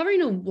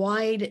 covering a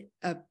wide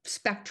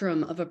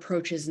spectrum of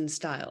approaches and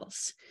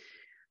styles.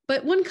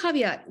 But one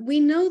caveat, we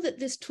know that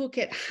this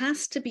toolkit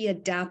has to be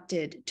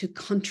adapted to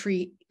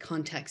country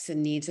contexts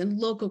and needs and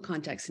local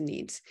contexts and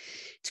needs.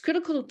 It's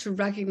critical to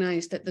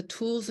recognize that the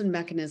tools and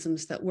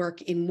mechanisms that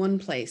work in one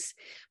place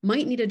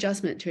might need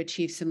adjustment to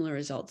achieve similar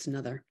results in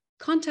another.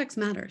 Context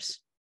matters.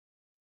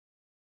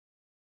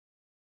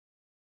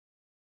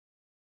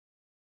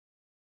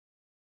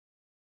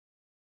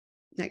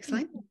 Next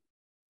slide.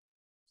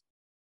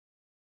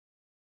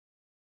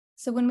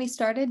 So when we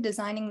started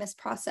designing this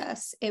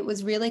process, it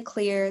was really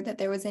clear that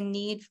there was a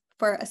need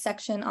for a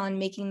section on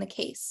making the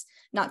case,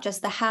 not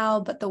just the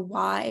how, but the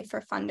why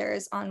for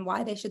funders on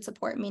why they should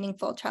support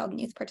meaningful child and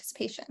youth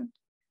participation.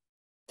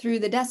 Through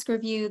the desk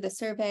review, the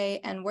survey,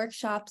 and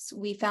workshops,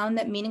 we found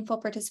that meaningful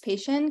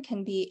participation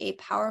can be a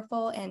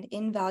powerful and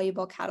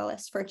invaluable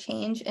catalyst for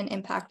change and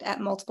impact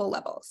at multiple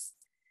levels.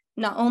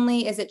 Not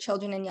only is it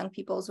children and young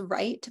people's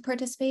right to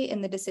participate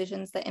in the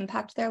decisions that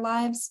impact their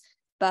lives,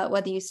 but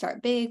whether you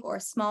start big or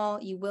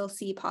small, you will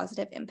see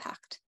positive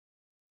impact.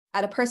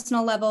 At a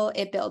personal level,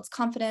 it builds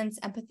confidence,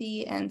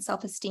 empathy, and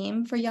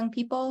self-esteem for young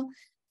people.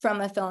 From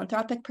a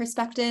philanthropic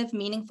perspective,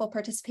 meaningful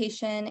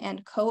participation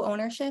and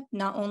co-ownership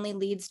not only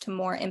leads to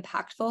more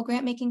impactful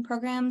grant-making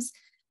programs,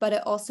 but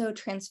it also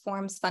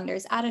transforms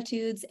funders'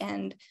 attitudes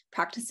and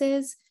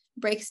practices,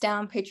 breaks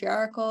down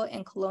patriarchal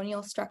and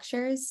colonial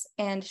structures,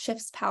 and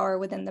shifts power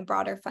within the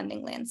broader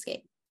funding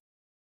landscape.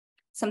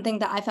 Something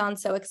that I found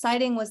so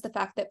exciting was the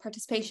fact that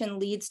participation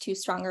leads to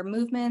stronger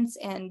movements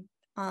and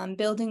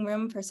building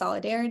room for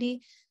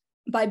solidarity,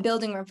 by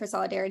building room for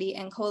solidarity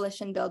and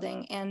coalition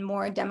building and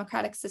more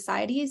democratic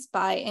societies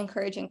by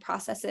encouraging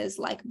processes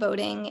like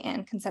voting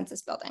and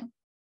consensus building.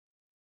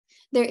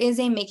 There is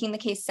a making the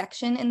case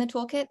section in the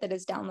toolkit that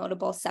is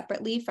downloadable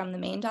separately from the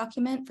main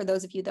document for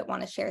those of you that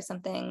want to share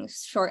something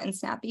short and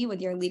snappy with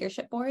your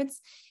leadership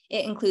boards.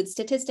 It includes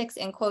statistics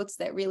and quotes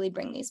that really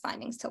bring these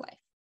findings to life.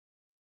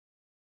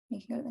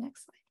 We can go to the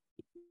next slide.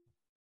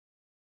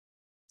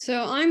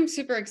 So I'm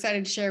super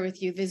excited to share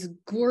with you this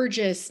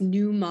gorgeous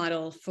new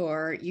model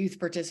for youth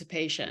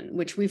participation,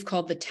 which we've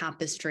called the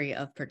tapestry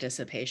of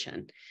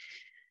participation.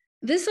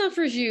 This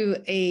offers you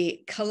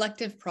a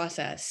collective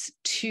process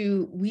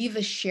to weave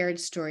a shared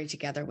story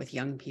together with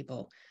young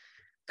people,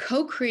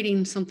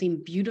 co-creating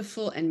something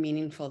beautiful and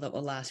meaningful that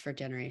will last for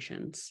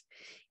generations.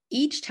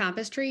 Each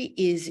tapestry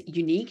is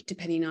unique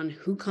depending on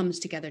who comes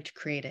together to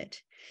create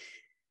it.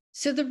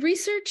 So the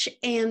research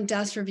and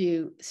DAS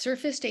review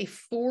surfaced a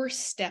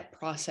 4-step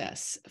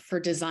process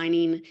for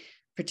designing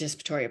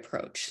participatory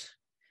approach.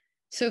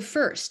 So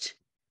first,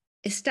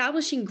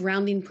 establishing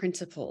grounding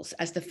principles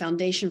as the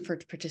foundation for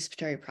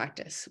participatory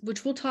practice,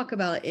 which we'll talk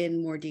about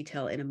in more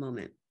detail in a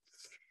moment.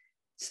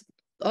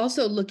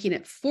 Also looking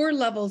at 4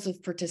 levels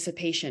of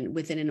participation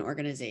within an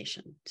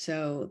organization.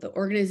 So the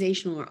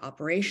organizational or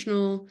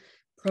operational,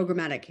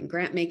 programmatic and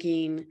grant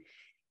making,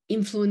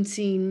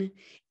 influencing,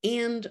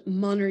 and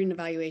monitoring,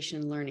 evaluation,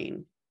 and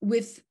learning,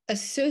 with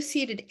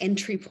associated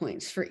entry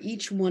points for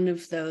each one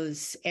of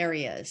those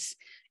areas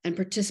and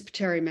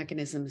participatory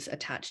mechanisms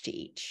attached to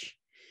each.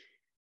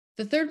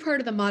 The third part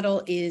of the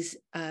model is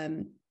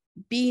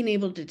being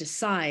able to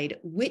decide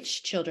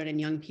which children and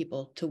young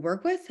people to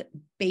work with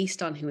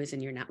based on who is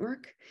in your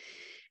network.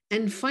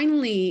 And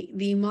finally,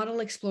 the model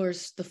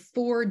explores the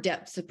 4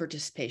 depths of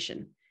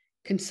participation: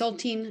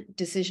 consulting,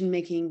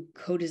 decision-making,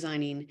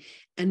 co-designing,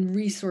 and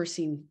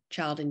resourcing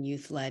child and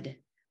youth-led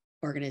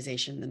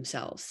organization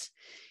themselves.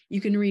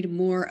 You can read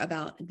more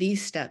about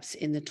these steps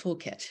in the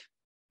toolkit.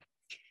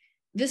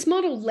 This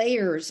model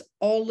layers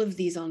all of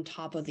these on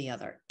top of the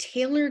other,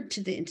 tailored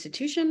to the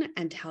institution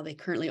and how they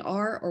currently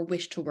are or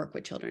wish to work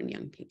with children and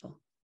young people.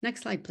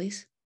 Next slide,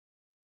 please.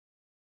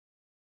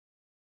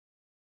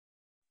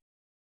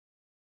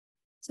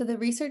 So the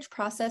research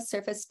process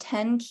surfaced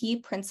 10 key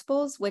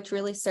principles which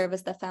really serve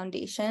as the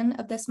foundation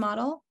of this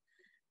model.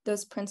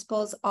 Those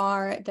principles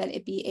are that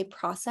it be a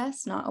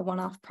process, not a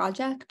one-off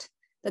project,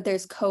 that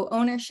there's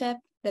co-ownership,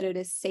 that it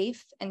is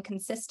safe and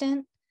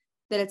consistent,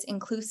 that it's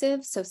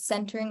inclusive, so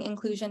centering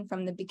inclusion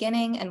from the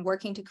beginning and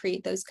working to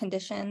create those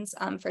conditions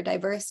for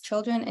diverse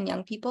children and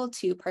young people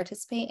to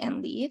participate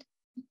and lead,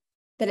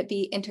 that it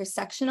be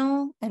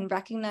intersectional and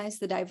recognize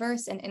the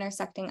diverse and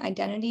intersecting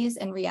identities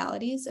and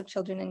realities of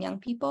children and young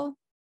people,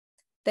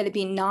 that it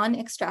be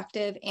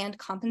non-extractive and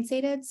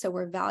compensated, so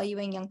we're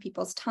valuing young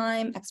people's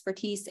time,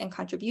 expertise, and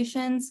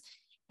contributions,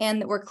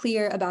 and that we're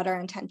clear about our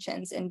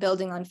intentions in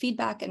building on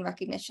feedback and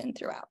recognition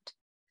throughout.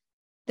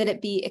 That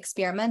it be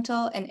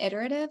experimental and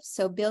iterative,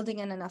 so building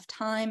in enough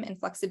time and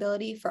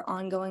flexibility for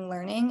ongoing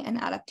learning and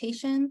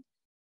adaptation.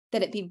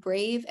 That it be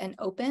brave and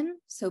open,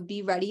 so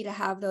be ready to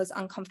have those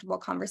uncomfortable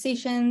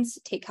conversations,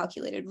 take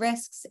calculated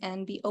risks,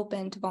 and be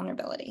open to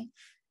vulnerability.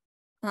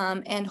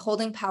 And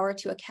holding power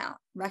to account,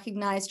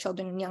 recognize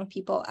children and young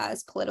people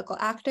as political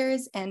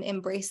actors and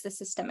embrace the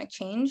systemic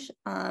change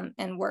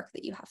and work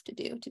that you have to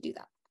do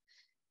that.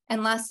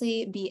 And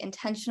lastly, be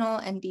intentional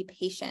and be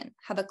patient.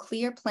 Have a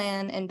clear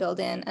plan and build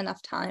in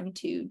enough time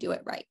to do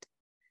it right.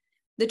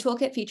 The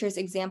toolkit features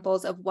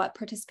examples of what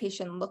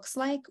participation looks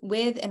like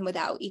with and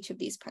without each of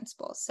these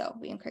principles. So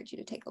we encourage you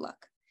to take a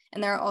look.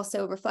 And there are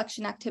also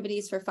reflection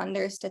activities for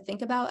funders to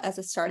think about as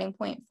a starting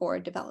point for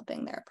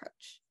developing their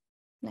approach.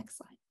 Next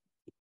slide.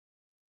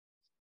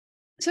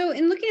 So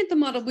in looking at the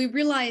model, we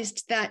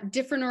realized that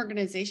different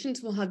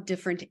organizations will have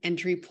different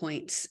entry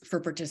points for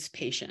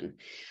participation.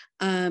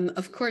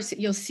 Of course,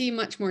 you'll see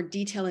much more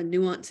detail and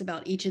nuance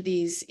about each of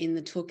these in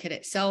the toolkit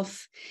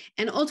itself.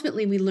 And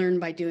ultimately, we learn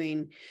by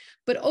doing.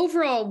 But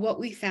overall, what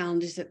we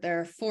found is that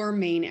there are 4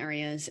 main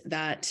areas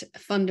that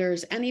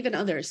funders and even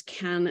others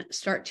can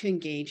start to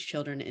engage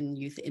children and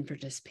youth in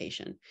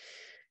participation.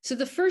 So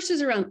the first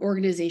is around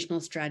organizational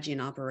strategy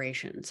and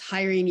operations,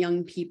 hiring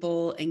young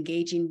people,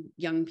 engaging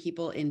young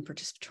people in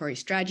participatory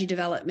strategy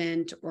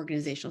development,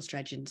 organizational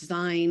strategy and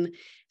design,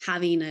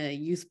 having a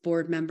youth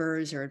board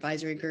members or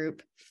advisory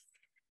group.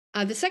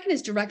 The second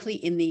is directly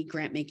in the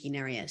grant making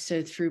area.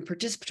 So through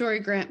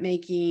participatory grant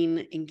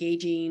making,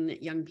 engaging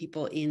young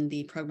people in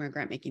the program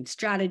grant making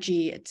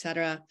strategy, et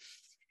cetera.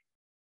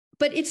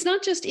 But it's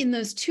not just in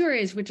those 2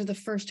 areas, which are the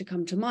first to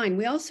come to mind.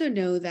 We also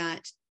know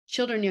that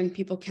children and young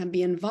people can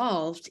be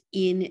involved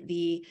in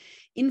the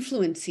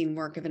influencing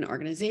work of an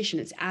organization,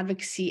 its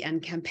advocacy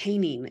and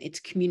campaigning, its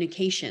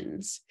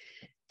communications.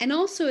 and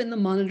also in the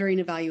monitoring,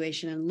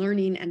 evaluation, and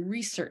learning and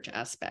research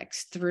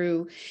aspects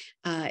through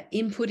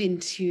input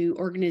into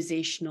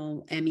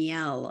organizational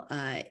MEL,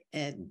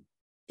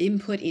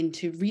 input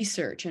into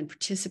research and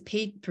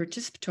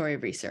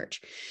participatory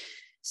research.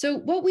 So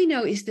what we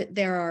know is that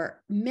there are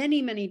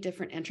many, many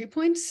different entry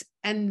points,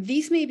 and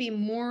these may be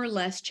more or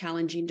less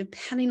challenging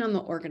depending on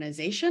the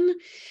organization.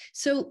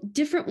 So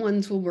different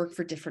ones will work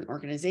for different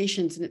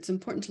organizations, and it's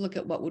important to look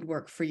at what would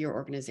work for your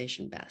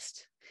organization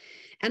best.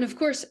 And of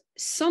course,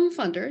 some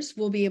funders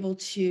will be able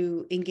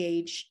to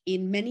engage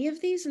in many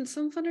of these, and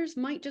some funders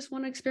might just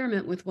want to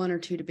experiment with one or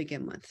two to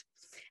begin with.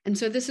 And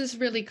so this is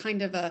really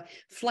kind of a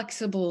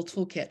flexible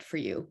toolkit for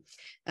you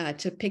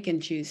to pick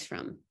and choose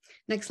from.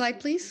 Next slide,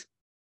 please.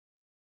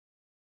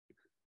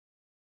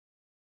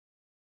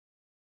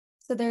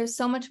 So there's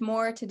so much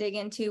more to dig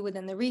into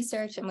within the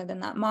research and within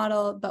that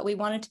model, but we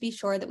wanted to be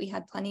sure that we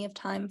had plenty of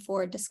time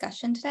for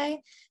discussion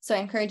today. So I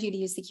encourage you to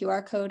use the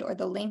QR code or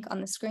the link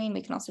on the screen.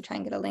 We can also try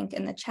and get a link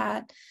in the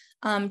chat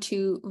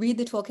to read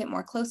the toolkit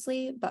more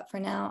closely. But for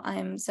now,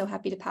 I'm so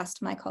happy to pass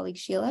to my colleague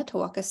Sheila to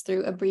walk us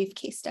through a brief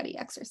case study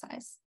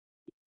exercise.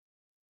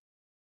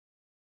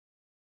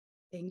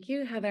 Thank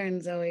you, Heather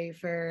and Zoe,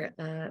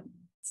 for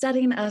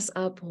setting us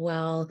up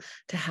well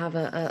to have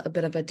a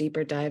bit of a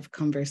deeper dive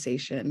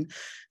conversation.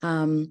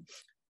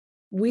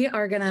 We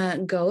are gonna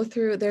go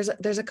through, there's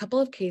a couple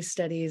of case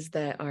studies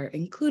that are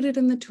included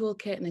in the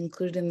toolkit and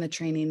included in the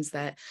trainings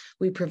that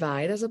we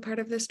provide as a part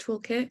of this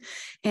toolkit.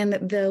 And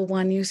the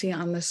one you see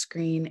on the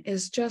screen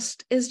is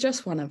just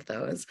one of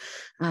those.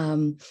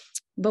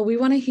 But we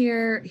want to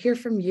hear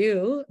from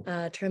you,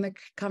 turn the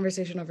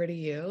conversation over to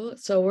you.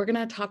 So we're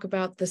gonna talk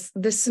about this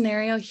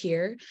scenario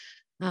here.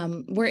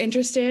 You're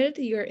interested,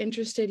 you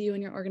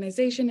and your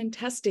organization, in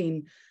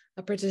testing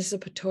a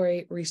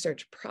participatory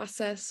research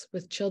process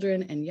with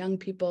children and young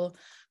people,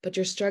 but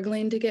you're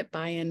struggling to get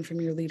buy-in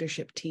from your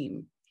leadership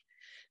team.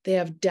 They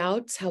have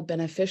doubts how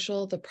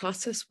beneficial the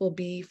process will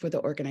be for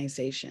the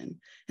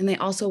organization, and they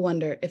also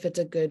wonder if it's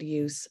a good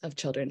use of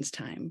children's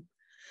time.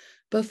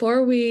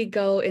 Before we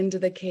go into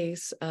the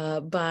case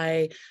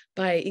by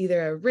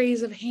either a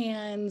raise of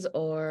hands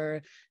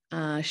or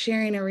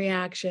sharing a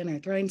reaction or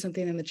throwing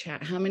something in the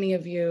chat, how many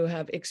of you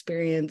have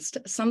experienced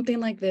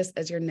something like this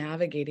as you're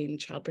navigating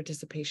child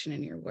participation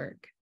in your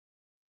work?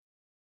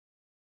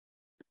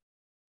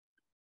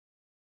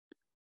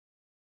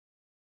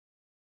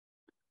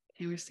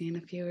 Okay, we're seeing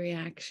a few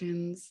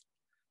reactions.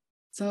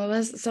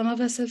 Some of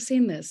us have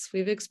seen this.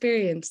 We've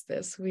experienced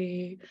this.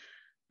 We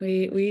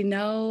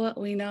know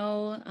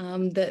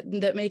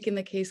that making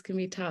the case can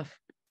be tough.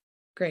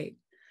 Great.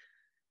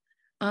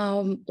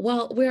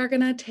 Well, we're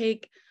going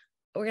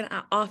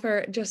to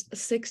offer just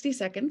 60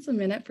 seconds, a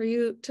minute for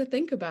you to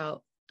think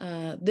about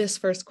this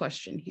first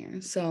question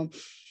here. So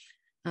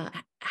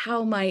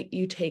how might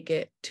you take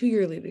it to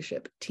your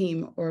leadership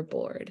team or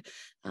board?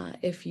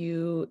 If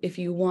you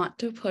want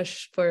to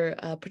push for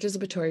a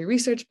participatory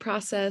research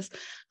process,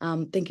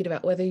 thinking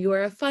about whether you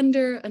are a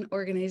funder, an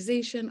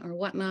organization, or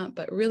whatnot,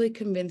 but really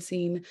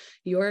convincing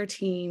your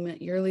team,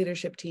 your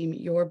leadership team,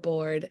 your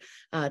board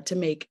to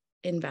make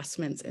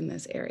investments in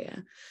this area.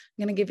 I'm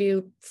going to give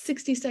you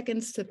 60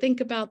 seconds to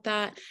think about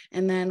that,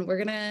 and then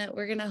we're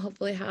gonna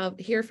hopefully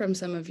hear from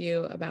some of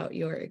you about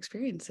your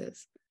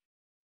experiences.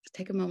 Just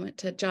take a moment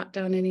to jot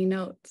down any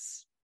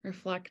notes,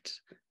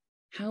 reflect.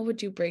 How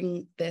would you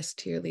bring this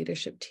to your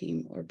leadership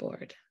team or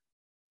board?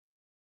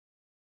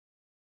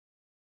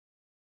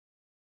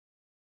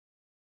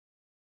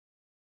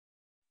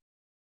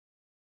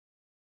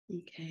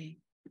 Okay.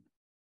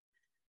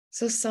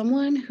 So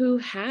someone who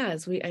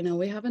has, I know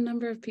we have a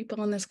number of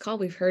people on this call,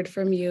 we've heard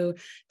from you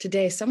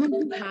today, someone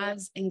who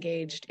has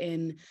engaged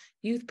in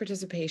youth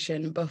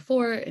participation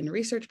before, in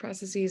research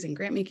processes and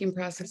grant making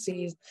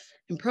processes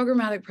and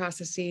programmatic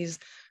processes.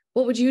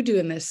 What would you do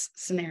in this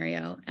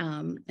scenario?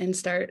 And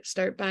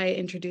start by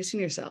introducing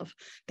yourself.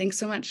 Thanks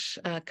so much,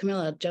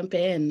 Camilla. Jump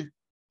in.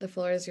 The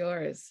floor is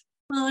yours.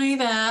 Hi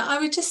there. I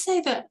would just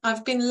say that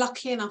I've been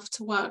lucky enough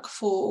to work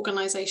for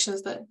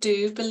organisations that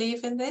do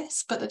believe in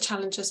this, but the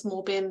challenge has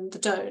more been the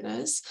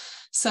donors.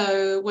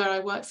 So where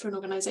I worked for an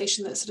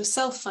organisation that sort of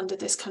self-funded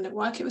this kind of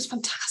work, it was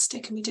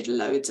fantastic and we did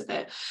loads of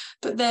it.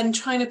 But then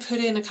trying to put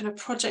in a kind of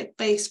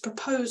project-based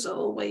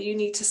proposal where you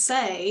need to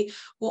say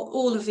what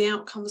all of the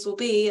outcomes will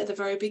be at the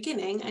very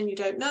beginning, and you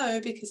don't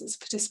know because it's a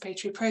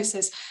participatory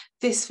process,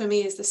 this for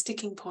me is the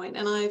sticking point.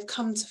 And I've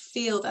come to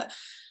feel that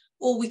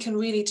all we can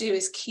really do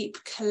is keep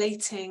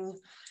collating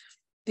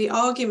the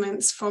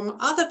arguments from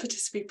other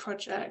participatory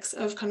projects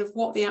of kind of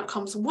what the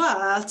outcomes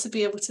were to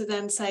be able to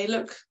then say,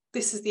 look,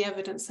 this is the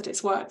evidence that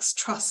it works,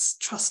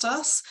 trust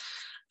us.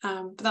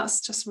 But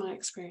that's just my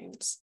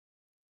experience.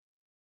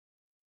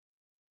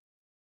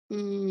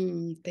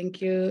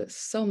 Thank you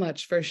so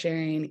much for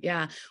sharing.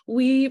 Yeah,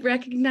 we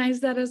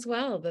recognize that as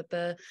well, that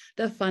the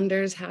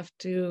funders have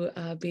to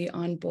be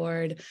on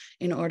board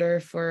in order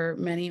for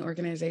many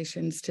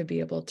organizations to be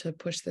able to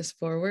push this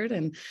forward.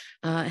 And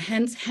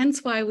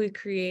hence why we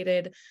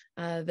created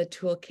the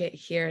toolkit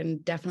here,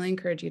 and definitely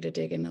encourage you to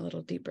dig in a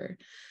little deeper.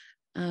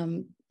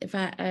 If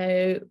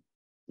I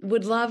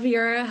would love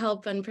your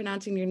help in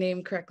pronouncing your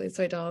name correctly,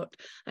 so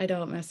I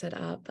don't mess it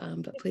up.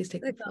 But please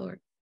take the floor.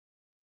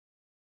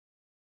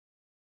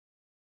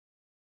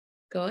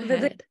 Go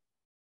ahead.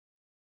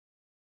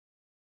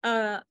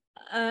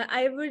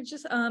 I would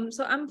just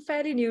so I'm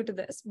fairly new to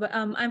this, but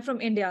I'm from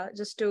India,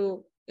 just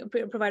to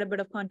provide a bit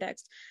of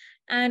context.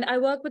 And I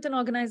work with an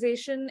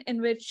organization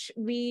in which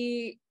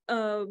we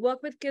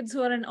work with kids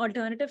who are in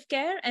alternative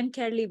care and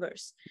care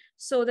leavers.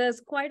 So there's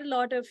quite a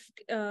lot of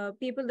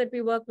people that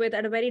we work with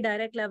at a very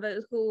direct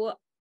level who,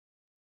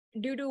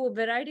 due to a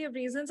variety of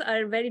reasons,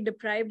 are very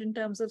deprived in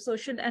terms of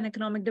social and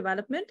economic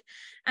development.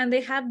 And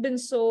they have been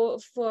so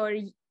for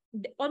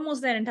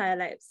almost their entire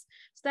lives.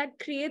 So that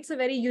creates a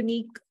very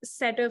unique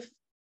set of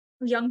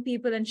young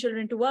people and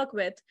children to work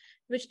with,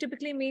 which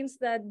typically means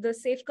that the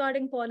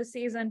safeguarding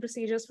policies and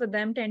procedures for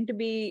them tend to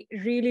be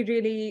really,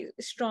 really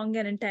strong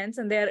and intense,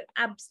 and there's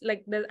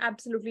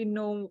absolutely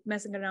no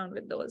messing around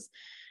with those.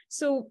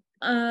 So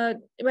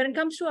when it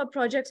comes to our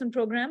projects and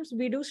programs,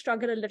 we do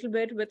struggle a little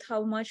bit with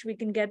how much we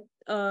can get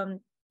the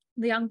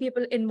young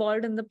people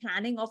involved in the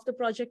planning of the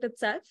project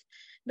itself,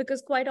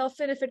 because quite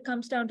often if it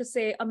comes down to,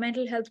 say, a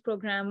mental health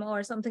program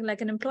or something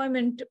like an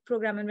employment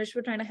program in which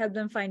we're trying to help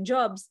them find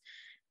jobs,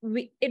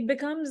 it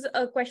becomes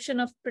a question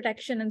of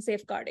protection and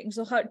safeguarding.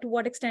 So to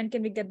what extent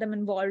can we get them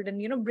involved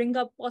and, bring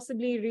up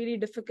possibly really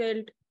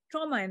difficult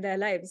trauma in their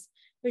lives,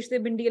 which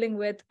they've been dealing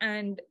with.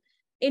 And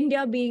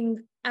India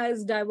being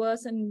as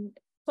diverse and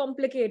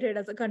complicated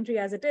as a country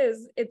as it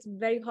is, it's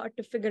very hard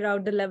to figure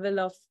out the level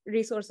of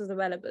resources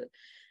available.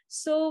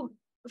 So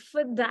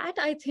for that,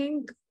 I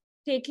think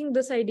taking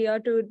this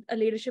idea to a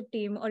leadership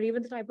team, or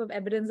even the type of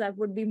evidence that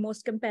would be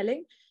most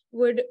compelling,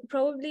 would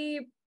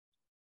probably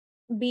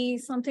be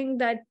something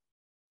that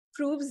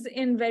proves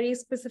in very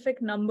specific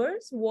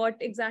numbers what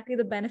exactly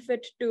the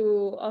benefit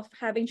of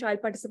having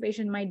child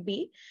participation might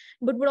be,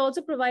 but would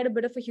also provide a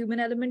bit of a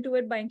human element to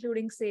it by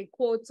including, say,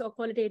 quotes or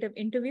qualitative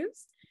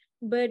interviews.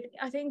 But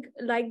I think,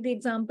 like the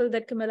example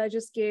that Camilla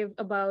just gave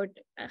about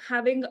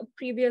having a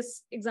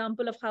previous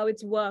example of how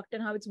it's worked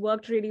and how it's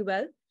worked really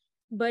well,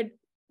 but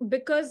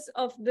because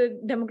of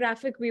the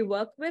demographic we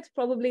work with,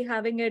 probably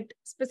having it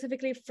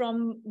specifically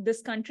from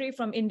this country,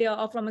 from India,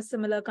 or from a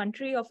similar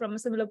country, or from a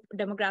similar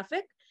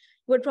demographic,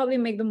 would probably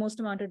make the most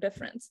amount of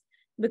difference.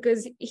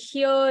 Because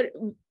here,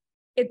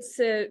 it's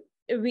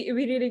we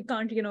really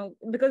can't,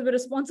 because we're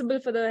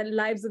responsible for the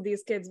lives of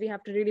these kids, we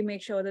have to really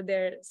make sure that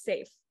they're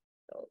safe.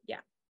 So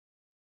yeah.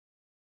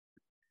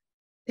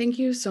 Thank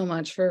you so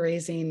much for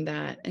raising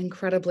that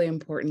incredibly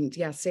important,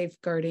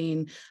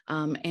 safeguarding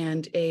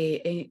and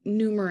a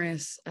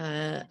numerous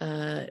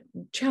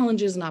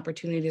challenges and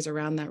opportunities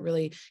around that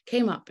really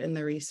came up in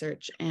the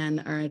research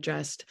and are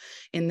addressed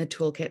in the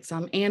toolkit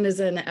some, and is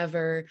an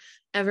ever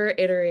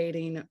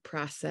iterating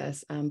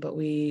process, but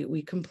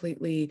we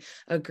completely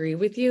agree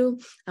with you.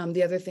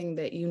 The other thing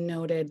that you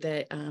noted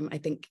that I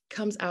think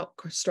comes out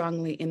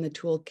strongly in the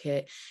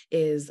toolkit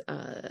is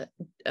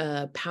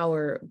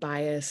power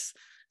bias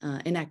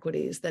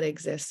inequities that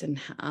exist, and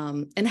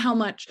how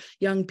much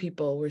young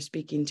people were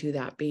speaking to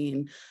that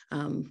being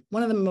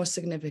one of the most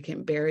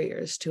significant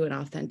barriers to an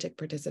authentic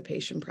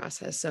participation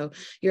process. So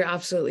you're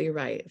absolutely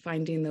right,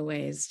 finding the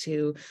ways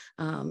to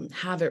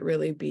have it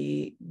really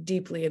be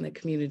deeply in the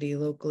community,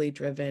 locally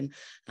driven,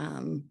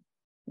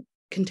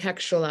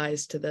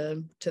 contextualized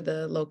to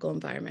the local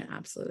environment.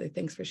 Absolutely.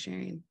 Thanks for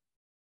sharing.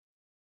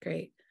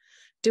 Great.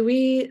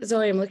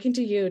 Zoe, I'm looking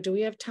to you. Do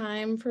we have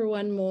time for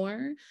one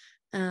more?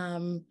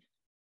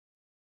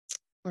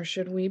 Or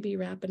should we be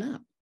wrapping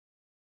up?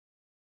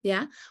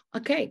 Yeah.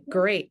 Okay,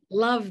 great.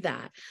 Love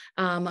that.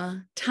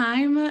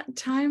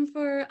 Time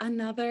for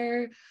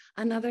another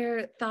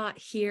thought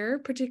here,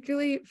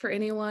 particularly for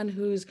anyone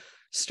who's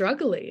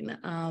struggling.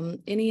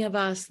 Any of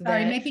us that...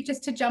 Sorry, maybe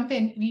just to jump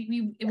in,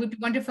 it would be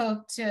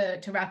wonderful to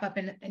wrap up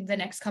in the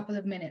next couple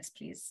of minutes,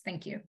 please.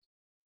 Thank you.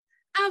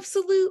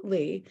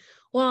 Absolutely.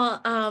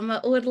 Well,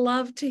 would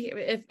love to hear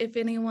if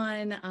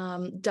anyone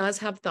does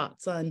have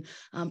thoughts on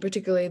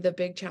particularly the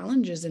big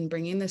challenges in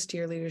bringing this to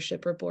your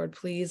leadership or board.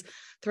 Please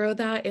throw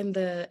that in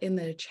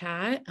the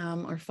chat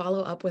or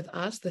follow up with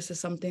us. This is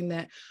something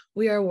that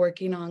we are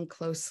working on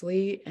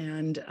closely,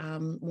 and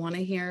want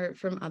to hear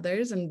from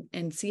others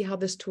and see how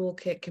this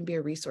toolkit can be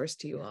a resource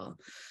to you all.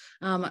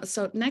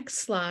 So next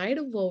slide,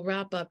 we'll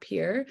wrap up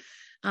here.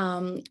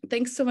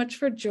 Thanks so much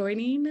for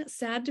joining.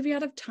 Sad to be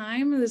out of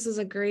time. This is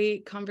a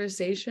great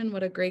conversation.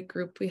 What a great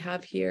group we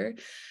have here.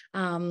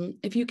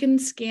 If you can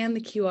scan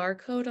the QR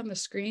code on the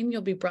screen,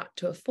 you'll be brought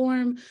to a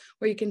form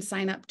where you can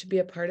sign up to be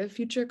a part of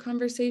future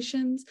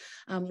conversations.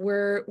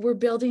 We're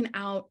building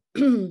out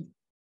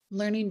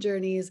learning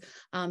journeys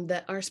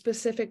that are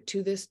specific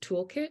to this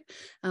toolkit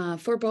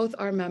for both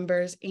our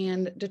members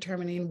and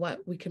determining what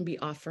we can be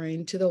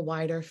offering to the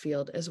wider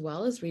field as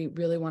well, as we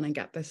really want to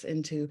get this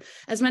into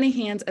as many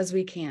hands as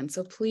we can.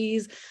 So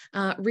please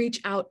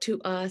reach out to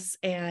us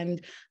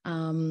and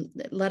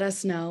let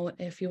us know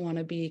if you want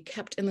to be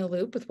kept in the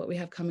loop with what we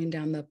have coming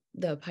down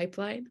the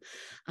pipeline.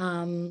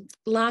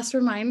 Last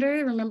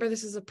reminder, remember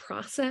this is a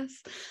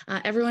process.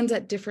 Everyone's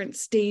at different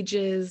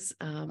stages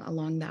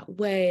along that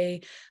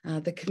way.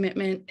 The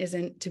commitment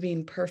isn't to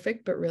being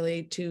perfect, but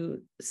really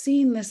to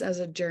seeing this as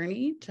a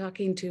journey,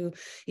 talking to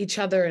each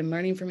other and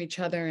learning from each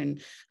other,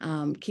 and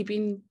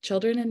keeping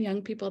children and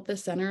young people at the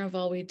center of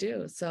all we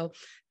do. So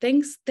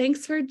thanks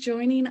for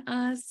joining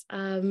us.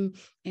 And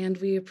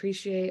we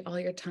appreciate all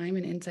your time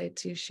and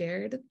insights you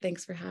shared.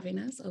 Thanks for having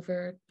us.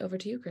 Over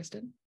to you,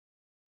 Kristen.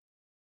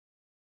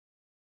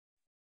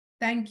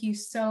 Thank you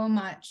so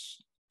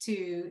much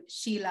to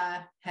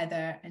Sheila,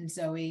 Heather, and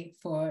Zoe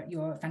for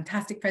your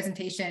fantastic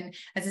presentation.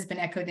 As has been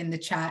echoed in the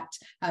chat,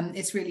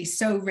 it's really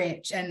so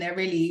rich, and they're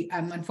really,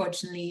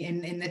 unfortunately,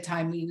 in the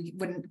time we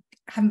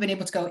haven't been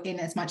able to go in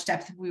as much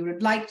depth as we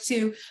would like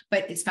to,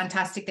 but it's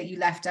fantastic that you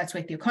left us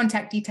with your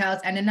contact details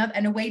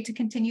and a way to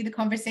continue the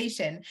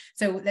conversation.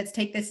 So let's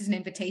take this as an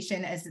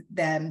invitation as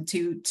them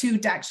to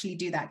actually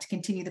do that, to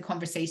continue the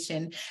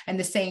conversation. And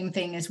the same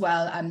thing as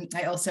well,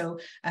 I also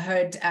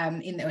heard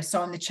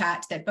saw in the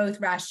chat that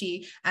both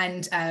Rashi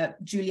and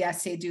Julia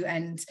Seydou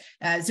and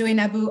Zoe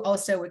Nabu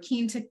also were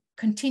keen to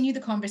continue the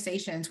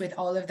conversations with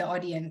all of the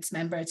audience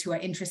members who are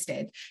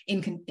interested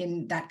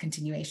in that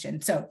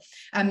continuation. So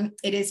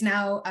it is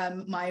now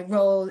my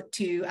role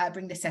to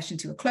bring this session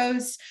to a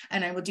close,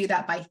 and I will do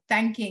that by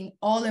thanking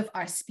all of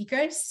our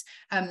speakers.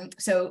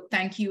 So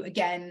thank you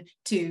again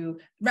to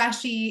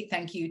Rashi,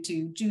 thank you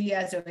to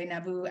Julia, Zoe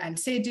Nabu, and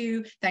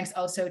Seydou. Thanks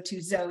also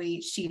to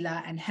Zoe,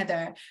 Sheila, and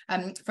Heather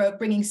for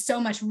bringing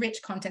so much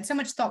rich content, so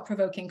much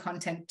thought-provoking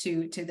content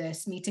to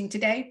this meeting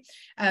today.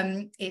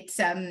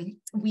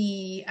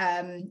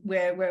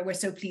 We're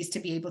so pleased to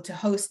be able to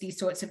host these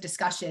sorts of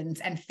discussions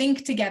and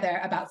think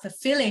together about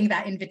fulfilling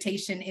that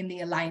invitation in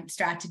the Alliance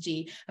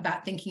strategy,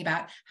 about thinking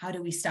about how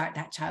do we start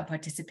that child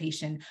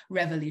participation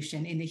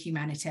revolution in the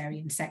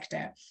humanitarian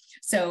sector.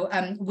 So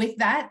with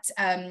that,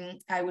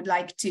 I would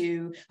like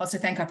to also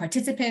thank our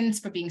participants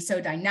for being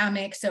so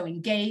dynamic, so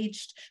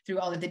engaged through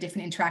all of the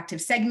different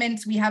interactive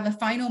segments. We have a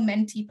final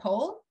Menti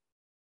poll.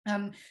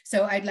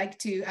 So I'd like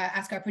to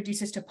ask our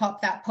producers to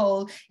pop that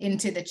poll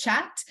into the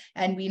chat,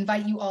 and we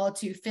invite you all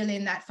to fill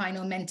in that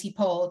final Menti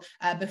poll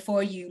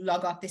before you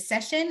log off this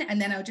session.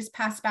 And then I'll just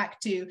pass back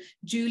to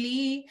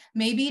Julie,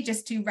 maybe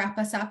just to wrap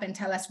us up and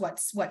tell us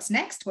what's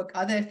next. What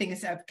other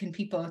things can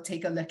people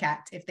take a look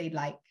at if they'd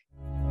like?